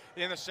here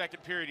in the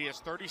second period. He has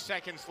 30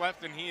 seconds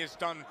left, and he has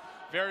done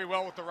very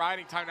well with the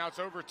riding time. Now it's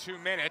over 2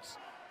 minutes.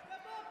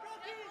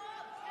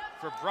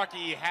 For Brucki,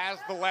 he has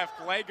the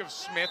left leg of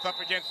Smith up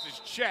against his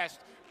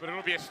chest, but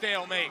it'll be a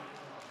stalemate.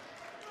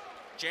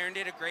 Jaron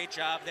did a great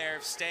job there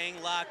of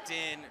staying locked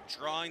in,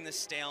 drawing the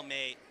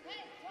stalemate,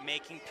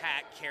 making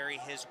Pat carry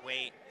his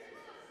weight,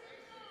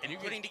 and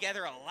putting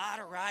together a lot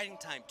of riding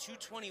time,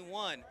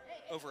 2:21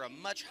 over a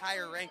much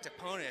higher ranked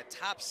opponent, a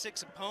top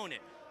 6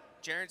 opponent.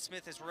 Jaron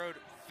Smith has rode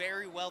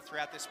very well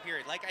throughout this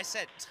period. Like I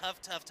said,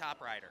 tough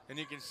top rider. And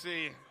you can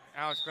see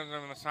Alex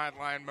Clemson on the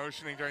sideline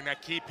motioning during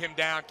that, keep him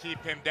down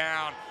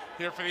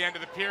here for the end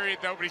of the period,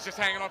 though, but he's just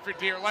hanging on for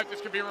dear life.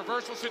 This could be a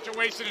reversal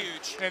situation.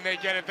 Huge. And they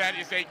get it. That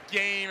is a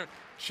game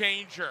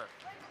changer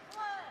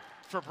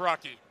for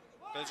Brucki.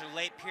 Those are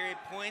late period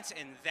points,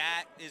 and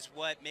that is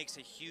what makes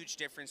a huge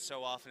difference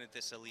so often at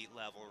this elite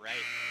level, right?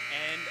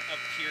 End of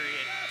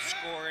period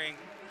scoring.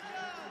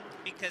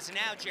 Because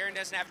now Jaron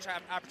doesn't have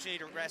an opportunity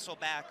to wrestle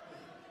back,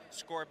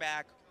 score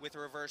back with a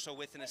reversal,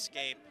 with an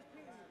escape.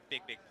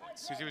 Big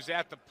points. Because he was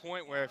at the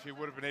point where if he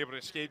would have been able to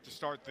escape to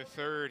start the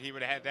third, he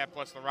would have had that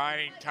plus the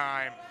riding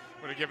time,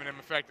 would have given him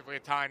effectively a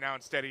tie. Now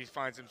instead he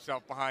finds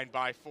himself behind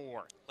by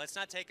 4. Let's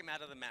not take him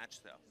out of the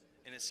match, though.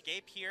 An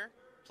escape here,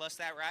 plus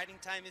that riding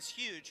time is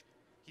huge.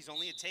 He's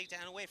only a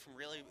takedown away from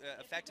really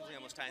effectively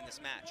almost tying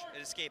this match.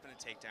 An escape and a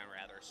takedown,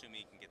 rather, assuming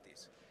he can get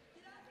these.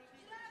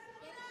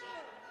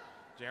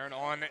 Jaron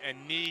on a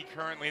knee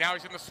currently. Now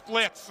he's in the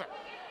splits. And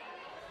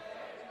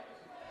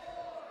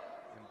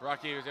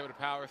Brucki was able to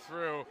power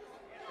through.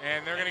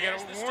 And they're going to get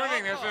a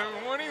warning. There's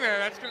a warning there.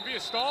 That's going to be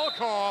a stall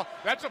call.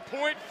 That's a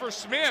point for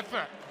Smith.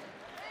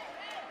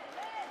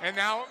 And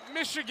now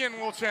Michigan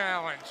will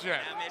challenge. Now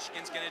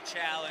Michigan's going to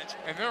challenge.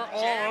 And they're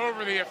all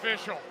over the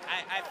official.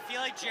 I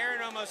feel like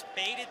Jaron almost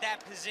baited that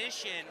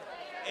position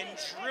and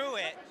drew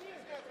it.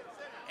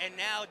 And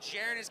now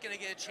Jaron is going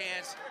to get a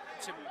chance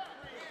to...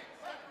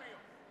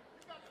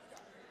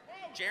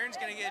 Jaron's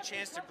going to get a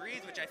chance to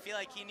breathe, which I feel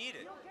like he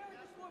needed.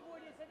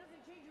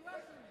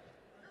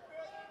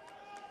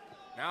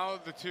 Now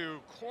the two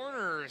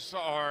corners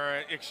are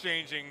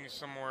exchanging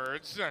some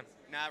words.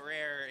 Not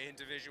rare in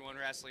Division I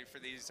wrestling for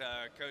these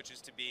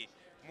coaches to be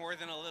more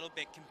than a little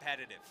bit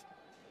competitive.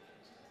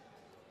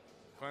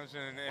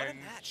 Clemson and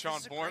Sean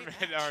Borman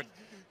are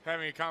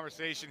having a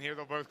conversation here.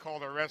 They'll both call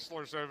their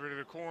wrestlers over to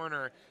the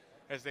corner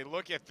as they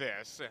look at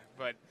this.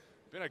 But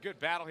been a good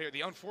battle here.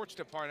 The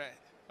unfortunate part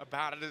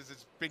about it is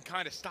it's been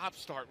kind of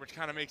stop-start, which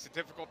kind of makes it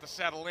difficult to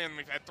settle in.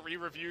 We've had 3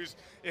 reviews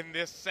in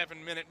this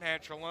 7-minute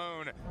match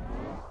alone.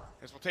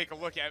 As we'll take a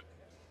look at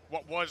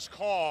what was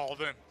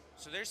called.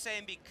 So they're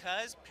saying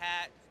because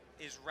Pat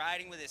is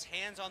riding with his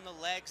hands on the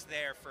legs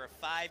there for a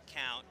 5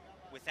 count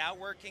without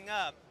working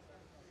up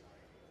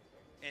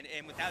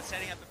and without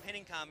setting up a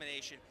pinning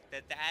combination,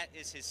 that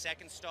is his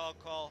second stall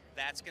call.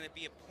 That's going to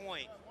be a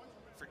point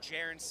for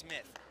Jaron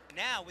Smith.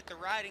 Now with the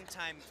riding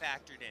time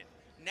factored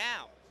in,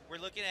 now we're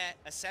looking at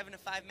a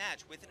 7-5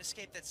 match with an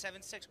escape that's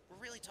 7-6.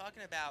 We're really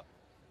talking about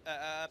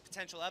a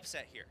potential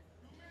upset here.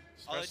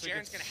 Although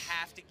Jaron's going to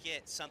have to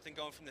get something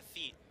going from the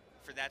feet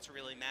for that to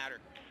really matter.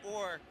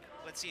 Or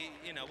let's see,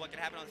 what could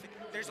happen on the feet.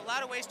 There's a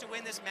lot of ways to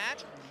win this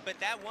match, but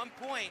that 1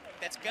 point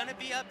that's going to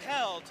be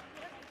upheld,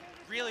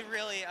 really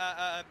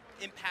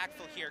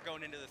impactful here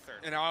going into the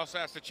third. And I also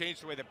has to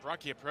change the way that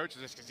Brucki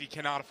approaches this because he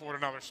cannot afford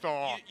another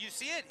stall. You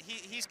see it.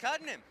 He's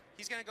cutting him.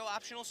 He's going to go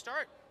optional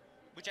start,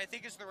 which I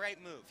think is the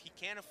right move. He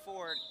can't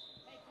afford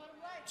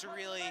to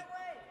really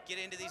get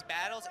into these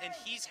battles, and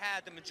he's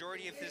had the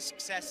majority of his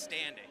success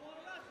standing.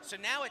 So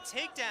now a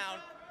takedown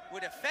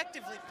would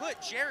effectively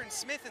put Jaron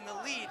Smith in the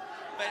lead,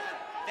 but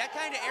that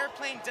kind of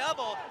airplane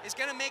double is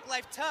going to make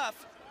life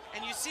tough.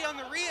 And you see on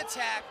the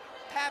re-attack,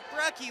 Pat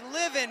Brucki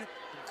living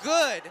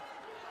good.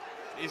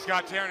 He's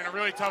got Jaron in a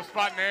really tough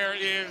spot, and there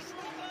is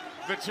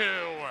the 2.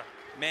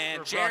 Man,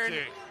 Jaron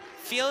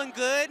feeling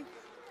good,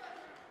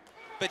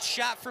 but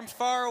shot from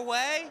far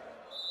away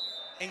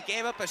and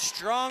gave up a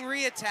strong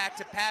re-attack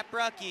to Pat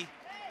Brucki,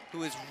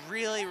 who has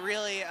really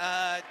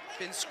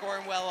been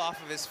scoring well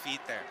off of his feet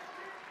there.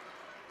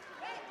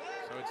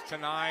 So it's to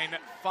 9-5.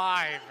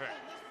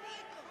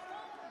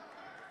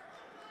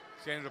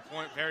 Getting to the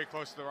point very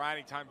close to the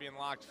riding time being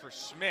locked for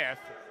Smith.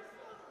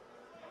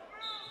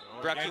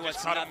 Brucki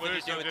wants nothing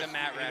to do with the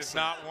mat wrestling. He does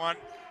not want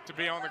to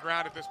be on the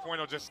ground at this point.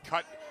 He'll just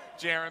cut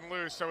Jaron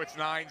loose, so it's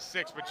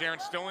 9-6. But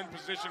Jaron's still in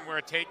position where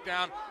a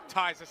takedown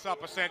ties us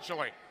up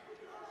essentially.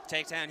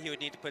 Takedown, he would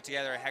need to put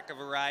together a heck of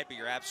a ride, but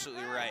you're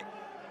absolutely right.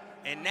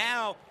 And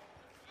now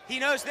he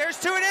knows there's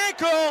to an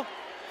ankle.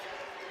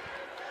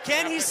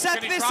 Can he suck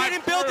this in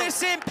and build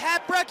this in?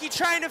 Pat Brucki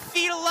trying to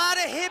feed a lot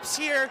of hips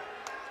here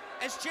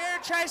as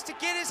Jaron tries to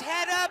get his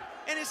head up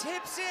and his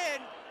hips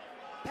in.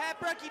 Pat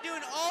Brucki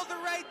doing all the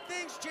right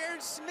things.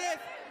 Jaron Smith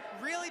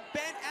really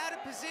bent out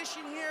of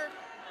position here,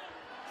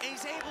 and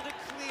he's able to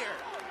clear.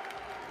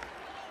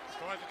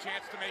 Still has a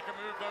chance to make a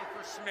move, though,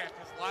 for Smith.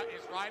 His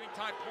riding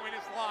time point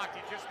is locked.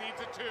 He just needs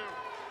a 2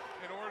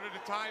 in order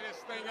to tie this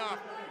thing up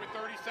with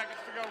 30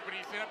 seconds to go, but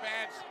he's in a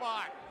bad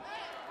spot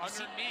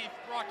underneath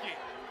Brucki.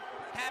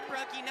 Pat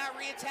Brucki not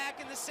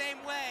re-attacking the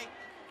same way.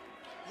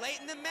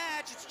 Late in the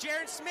match, it's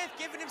Jaron Smith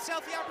giving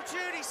himself the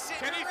opportunity,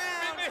 sitting around. Can he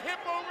spin the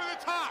hip over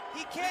the top?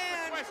 He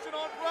can. That's the question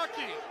on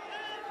Brucki.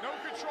 No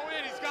control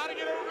in. He's got to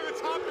get over the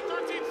top in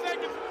 13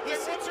 seconds. He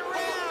sits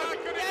around.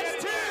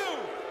 That's 2.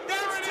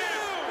 That's 2.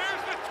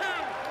 There's the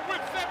 2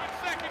 with 7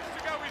 seconds to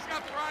go. He's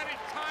got the riding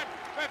time.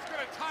 That's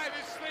going to tie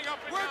this thing up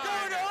in 9. We're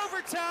going to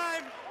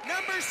overtime.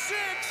 Number 6,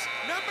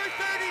 number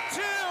 32.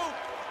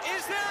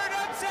 Is there an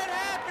upset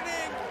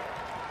happening?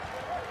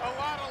 A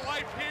lot of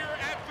life here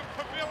at the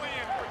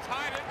Pavilion. We're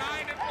tied at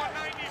 9 and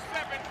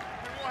 197,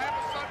 and we'll have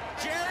a sudden.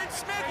 Jaron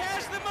Smith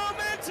has the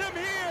momentum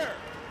here.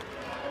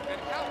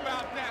 And how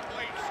about that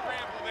late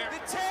scramble there?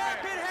 The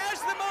Terrapin has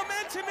the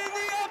momentum in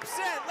the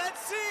upset.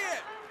 Let's see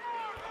it.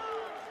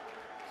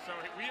 So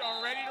we are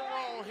ready to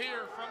roll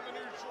here from the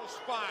neutral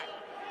spot.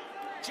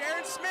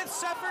 Jaron Smith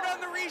suffered on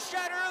the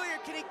reshot earlier.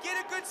 Can he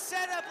get a good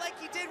setup like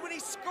he did when he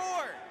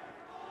scored?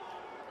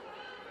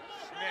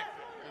 Smith,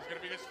 there's going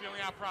to be this feeling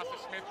out process.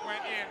 Smith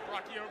went in,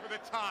 Brucki over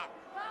the top.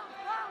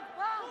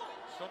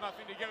 Still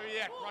nothing to go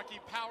yet. Brucki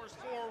powers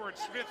forward.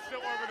 Smith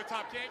still over the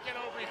top. Can't get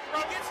over. He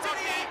throws. Gets to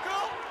the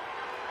ankle.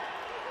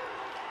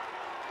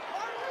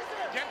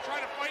 Again,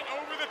 trying to fight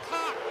over the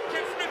top.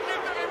 Can Smith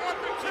get there? They want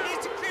the 2. He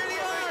needs to clear the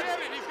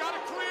arm. He's got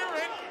to clear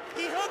it.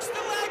 He hooks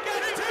the leg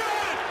out to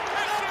it.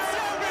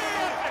 Upset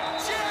win.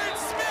 Jaron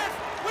Smith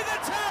with a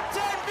top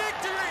 10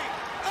 victory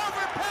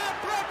over Pat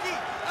Brucki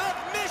of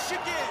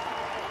Michigan.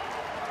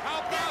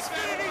 How about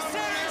Xfinity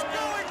Center's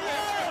going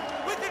wild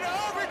with an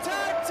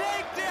overtime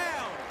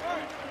takedown.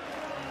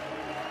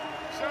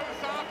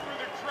 Shows off for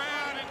the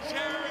crowd, and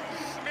Jaron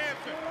Smith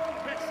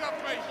picks up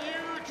a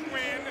huge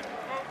win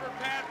over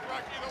Pat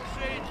Brucki. They'll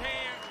shake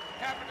hands.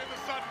 Happened in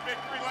the sudden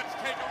victory. Let's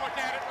take a look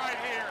at it right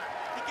here.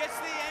 He gets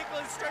to the ankle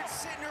and starts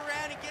sitting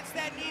around. He gets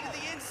that knee to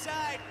the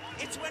inside.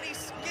 It's when he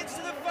gets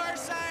to the far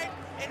side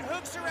and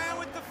hooks around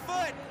with the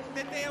foot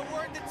that they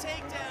award the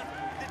takedown.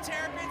 The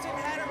Terrapins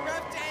have had a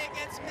rough day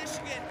against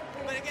Michigan,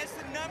 but against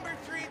the number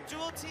 3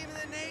 dual team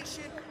in the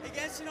nation,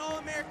 against an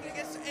All-American,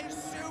 against a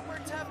super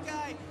tough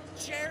guy,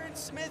 Jaron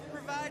Smith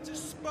provides a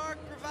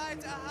spark,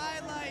 provides a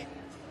highlight,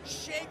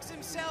 shakes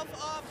himself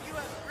off. You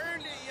have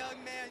earned it,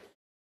 young man.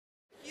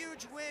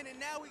 Huge win, and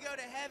now we go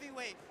to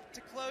heavyweight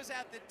to close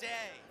out the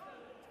day.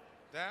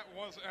 That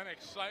was an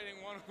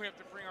exciting one. We have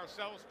to bring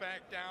ourselves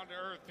back down to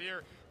earth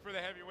here for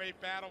the heavyweight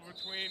battle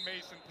between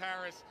Mason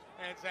Parris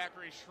and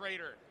Zachary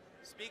Schrader.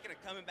 Speaking of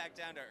coming back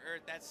down to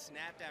earth, that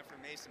snap down from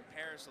Mason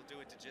Parris will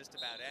do it to just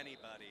about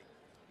anybody.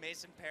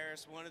 Mason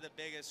Parris, one of the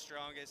biggest,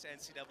 strongest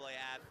NCAA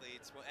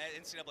athletes, well,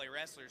 NCAA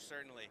wrestlers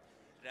certainly,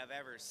 that I've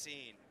ever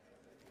seen.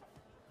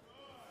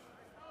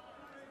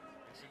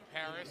 Mason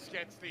Parris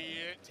gets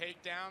the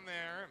takedown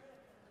there.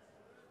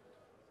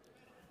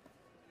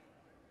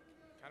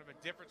 Kind of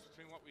a difference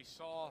between what we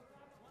saw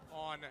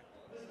on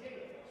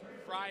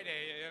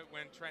Friday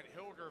when Trent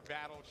Hilger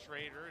battled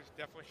Schrader. It's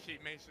definitely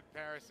Mason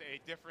Parris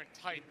a different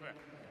type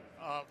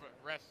of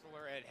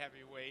wrestler at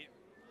heavyweight.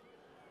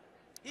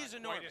 He's Not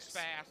enormous.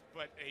 quite as fast,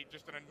 but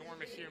just an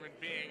enormous human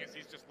being as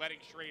he's just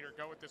letting Schrader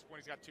go at this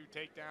point. He's got 2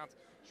 takedowns.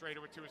 Schrader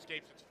with 2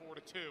 escapes. It's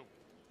 4-2.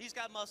 He's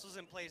got muscles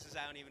in places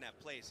I don't even have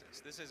places.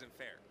 This isn't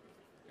fair.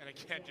 And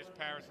again, just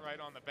Parris right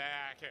on the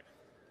back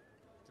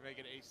to make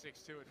it a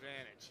 6-2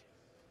 advantage.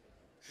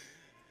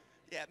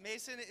 Yeah,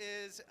 Mason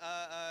is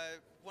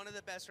one of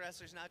the best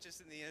wrestlers, not just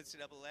in the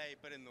NCAA,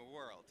 but in the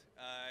world.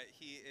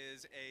 He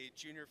is a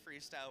junior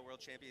freestyle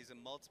world champion. He's a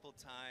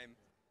multiple-time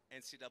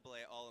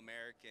NCAA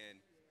All-American,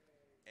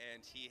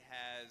 and he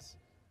has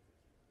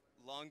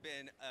long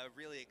been a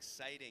really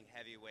exciting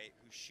heavyweight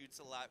who shoots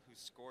a lot, who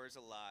scores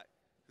a lot,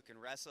 who can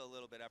wrestle a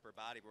little bit upper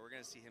body, but we're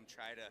going to see him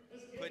try to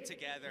put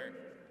together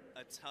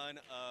a ton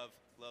of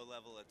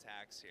low-level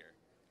attacks here.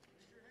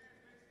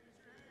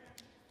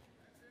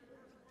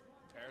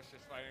 Parris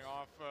just fighting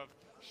off of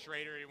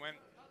Schrader. He went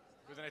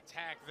with an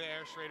attack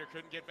there. Schrader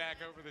couldn't get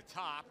back over the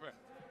top.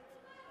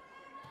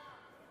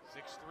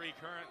 6-3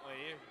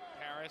 currently.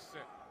 Parris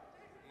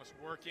almost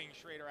working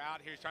Schrader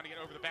out here. He's trying to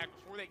get over the back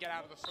before they get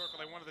out of the circle.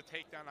 They wanted the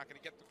takedown, not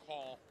going to get the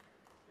call.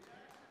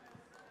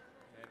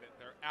 And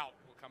they're out.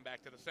 We'll come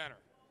back to the center.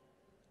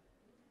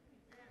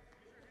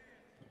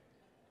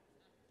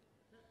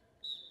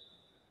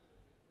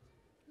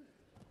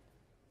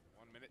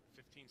 One minute,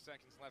 15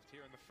 seconds left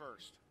here in the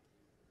first.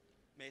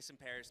 Mason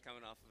Parris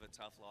coming off of a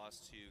tough loss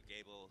to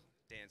Gable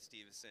Dan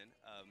Stevenson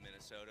of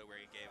Minnesota, where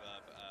he gave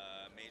up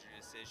a major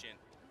decision.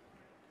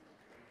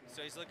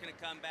 So he's looking to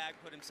come back,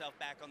 put himself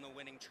back on the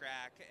winning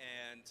track,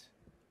 and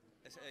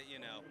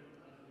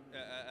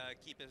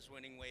keep his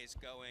winning ways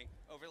going.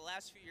 Over the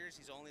last few years,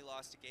 he's only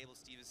lost to Gable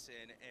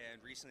Stevenson,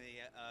 and recently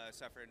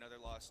suffered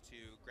another loss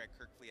to Greg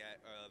Kirkfleet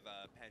of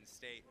Penn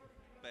State.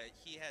 But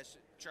he has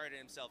charted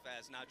himself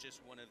as not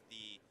just one of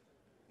the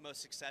most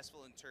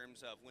successful in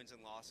terms of wins and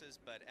losses,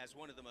 but as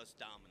one of the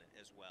most dominant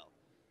as well.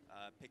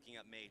 picking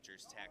up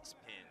majors, tacks,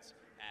 pins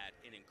at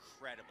an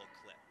incredible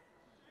clip.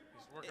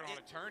 He's working on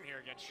a turn here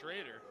against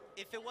Schrader.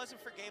 If it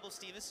wasn't for Gable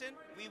Stevenson,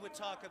 we would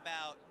talk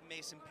about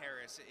Mason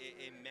Parris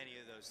in many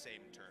of those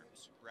same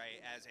terms,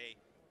 right? As a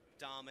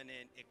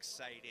dominant,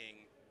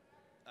 exciting,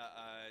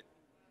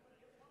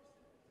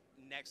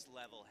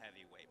 next-level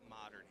heavyweight,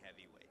 modern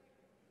heavyweight.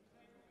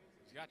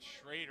 He's got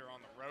Schrader on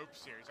the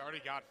ropes here. He's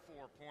already got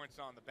 4 points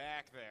on the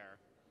back there.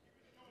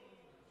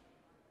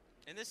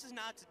 And this is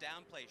not to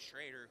downplay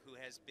Schrader, who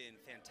has been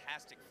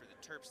fantastic for the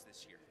Terps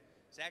this year.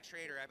 Zach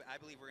Schrader, I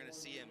believe we're going to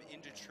see him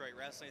in Detroit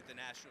wrestling at the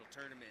national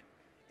tournament.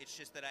 It's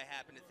just that I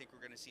happen to think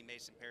we're going to see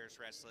Mason Parris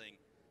wrestling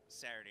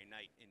Saturday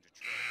night in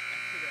Detroit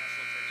at the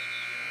national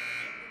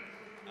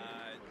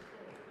tournament.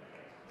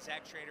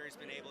 Zach Schrader has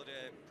been able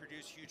to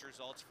produce huge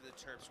results for the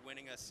Terps,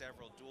 winning us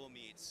several dual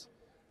meets,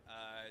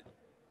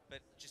 but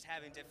just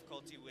having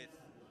difficulty with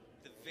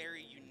the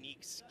very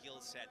unique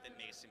skill set that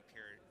Mason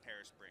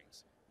Parris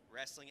brings.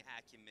 Wrestling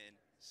acumen,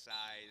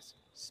 size,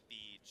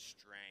 speed,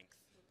 strength.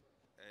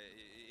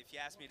 If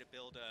you ask me to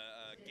build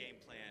a game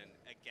plan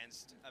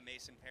against a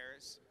Mason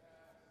Parris,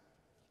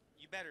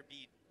 you better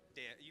be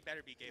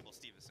Gable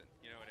Stevenson.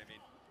 You know what I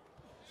mean?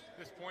 At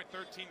this point,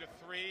 13-3.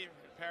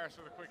 Parris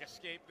with a quick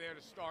escape there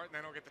to start, and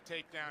then he'll get the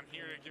takedown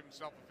here to give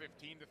himself a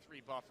 15-3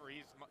 buffer.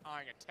 He's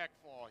eyeing a tech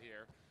fall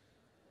here.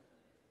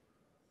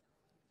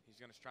 He's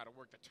going to try to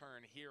work the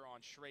turn here on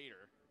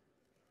Schrader.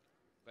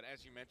 But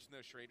as you mentioned,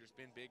 though, Schrader's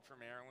been big for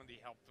Maryland. He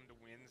helped them to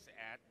wins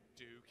at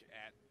Duke,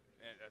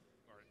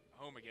 or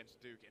home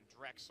against Duke and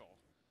Drexel.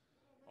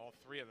 All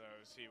 3 of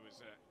those, he was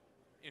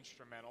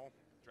instrumental.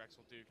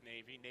 Drexel, Duke,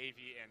 Navy,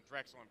 and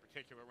Drexel in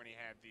particular when he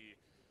had the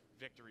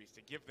victories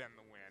to give them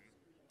the win.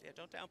 Yeah,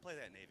 don't downplay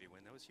that Navy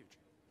win. That was huge.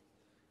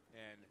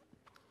 And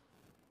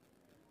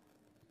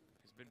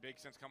he's been big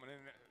since coming in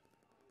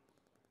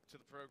to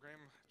the program,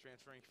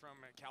 transferring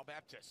from Cal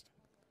Baptist.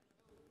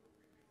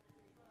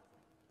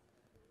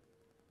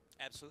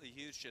 Absolutely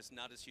huge, just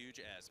not as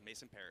huge as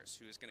Mason Parris,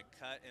 who is going to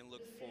cut and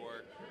look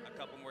for a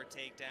couple more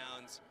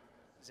takedowns.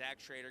 Zach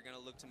Schrader going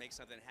to look to make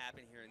something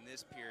happen here in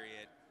this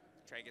period,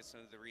 try to get some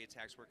of the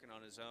reattacks working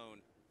on his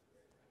own.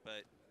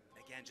 But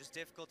again, just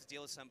difficult to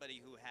deal with somebody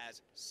who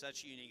has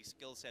such a unique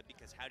skill set,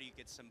 because how do you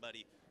get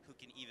somebody who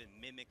can even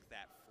mimic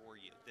that for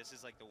you? This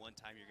is like the one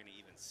time you're going to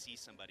even see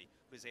somebody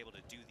who's able to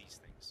do these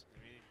things.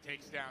 I mean, he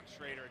takes down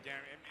Schrader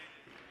again. And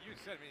you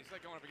said, he's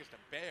like going up against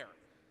a bear.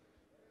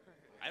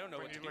 I don't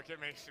know when what to do. you look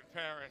at Mason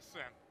Parris,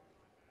 and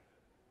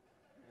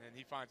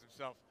he finds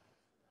himself.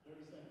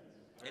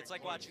 It's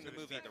like watching the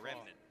movie The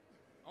Revenant.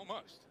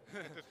 Almost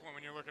at this point when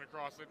you're looking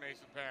across at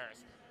Mason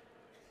Parris.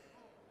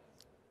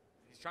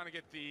 He's trying to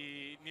get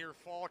the near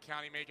fall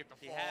count. He may get the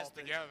fall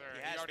together.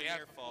 He already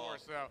has the fall,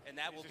 so and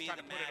that will be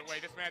the match. Put it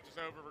away. This match is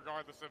over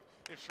regardless of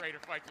if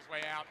Schrader fights his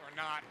way out or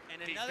not.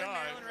 And another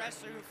Maryland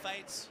wrestler who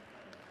fights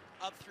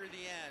up through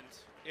the end.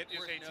 It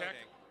is a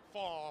tech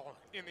fall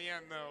in the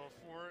end, though,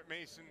 for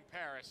Mason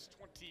Parris.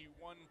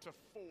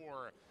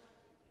 21-4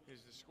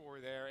 is the score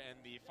there, and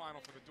the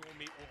final for the dual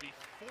meet will be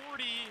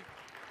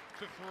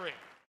 40-3.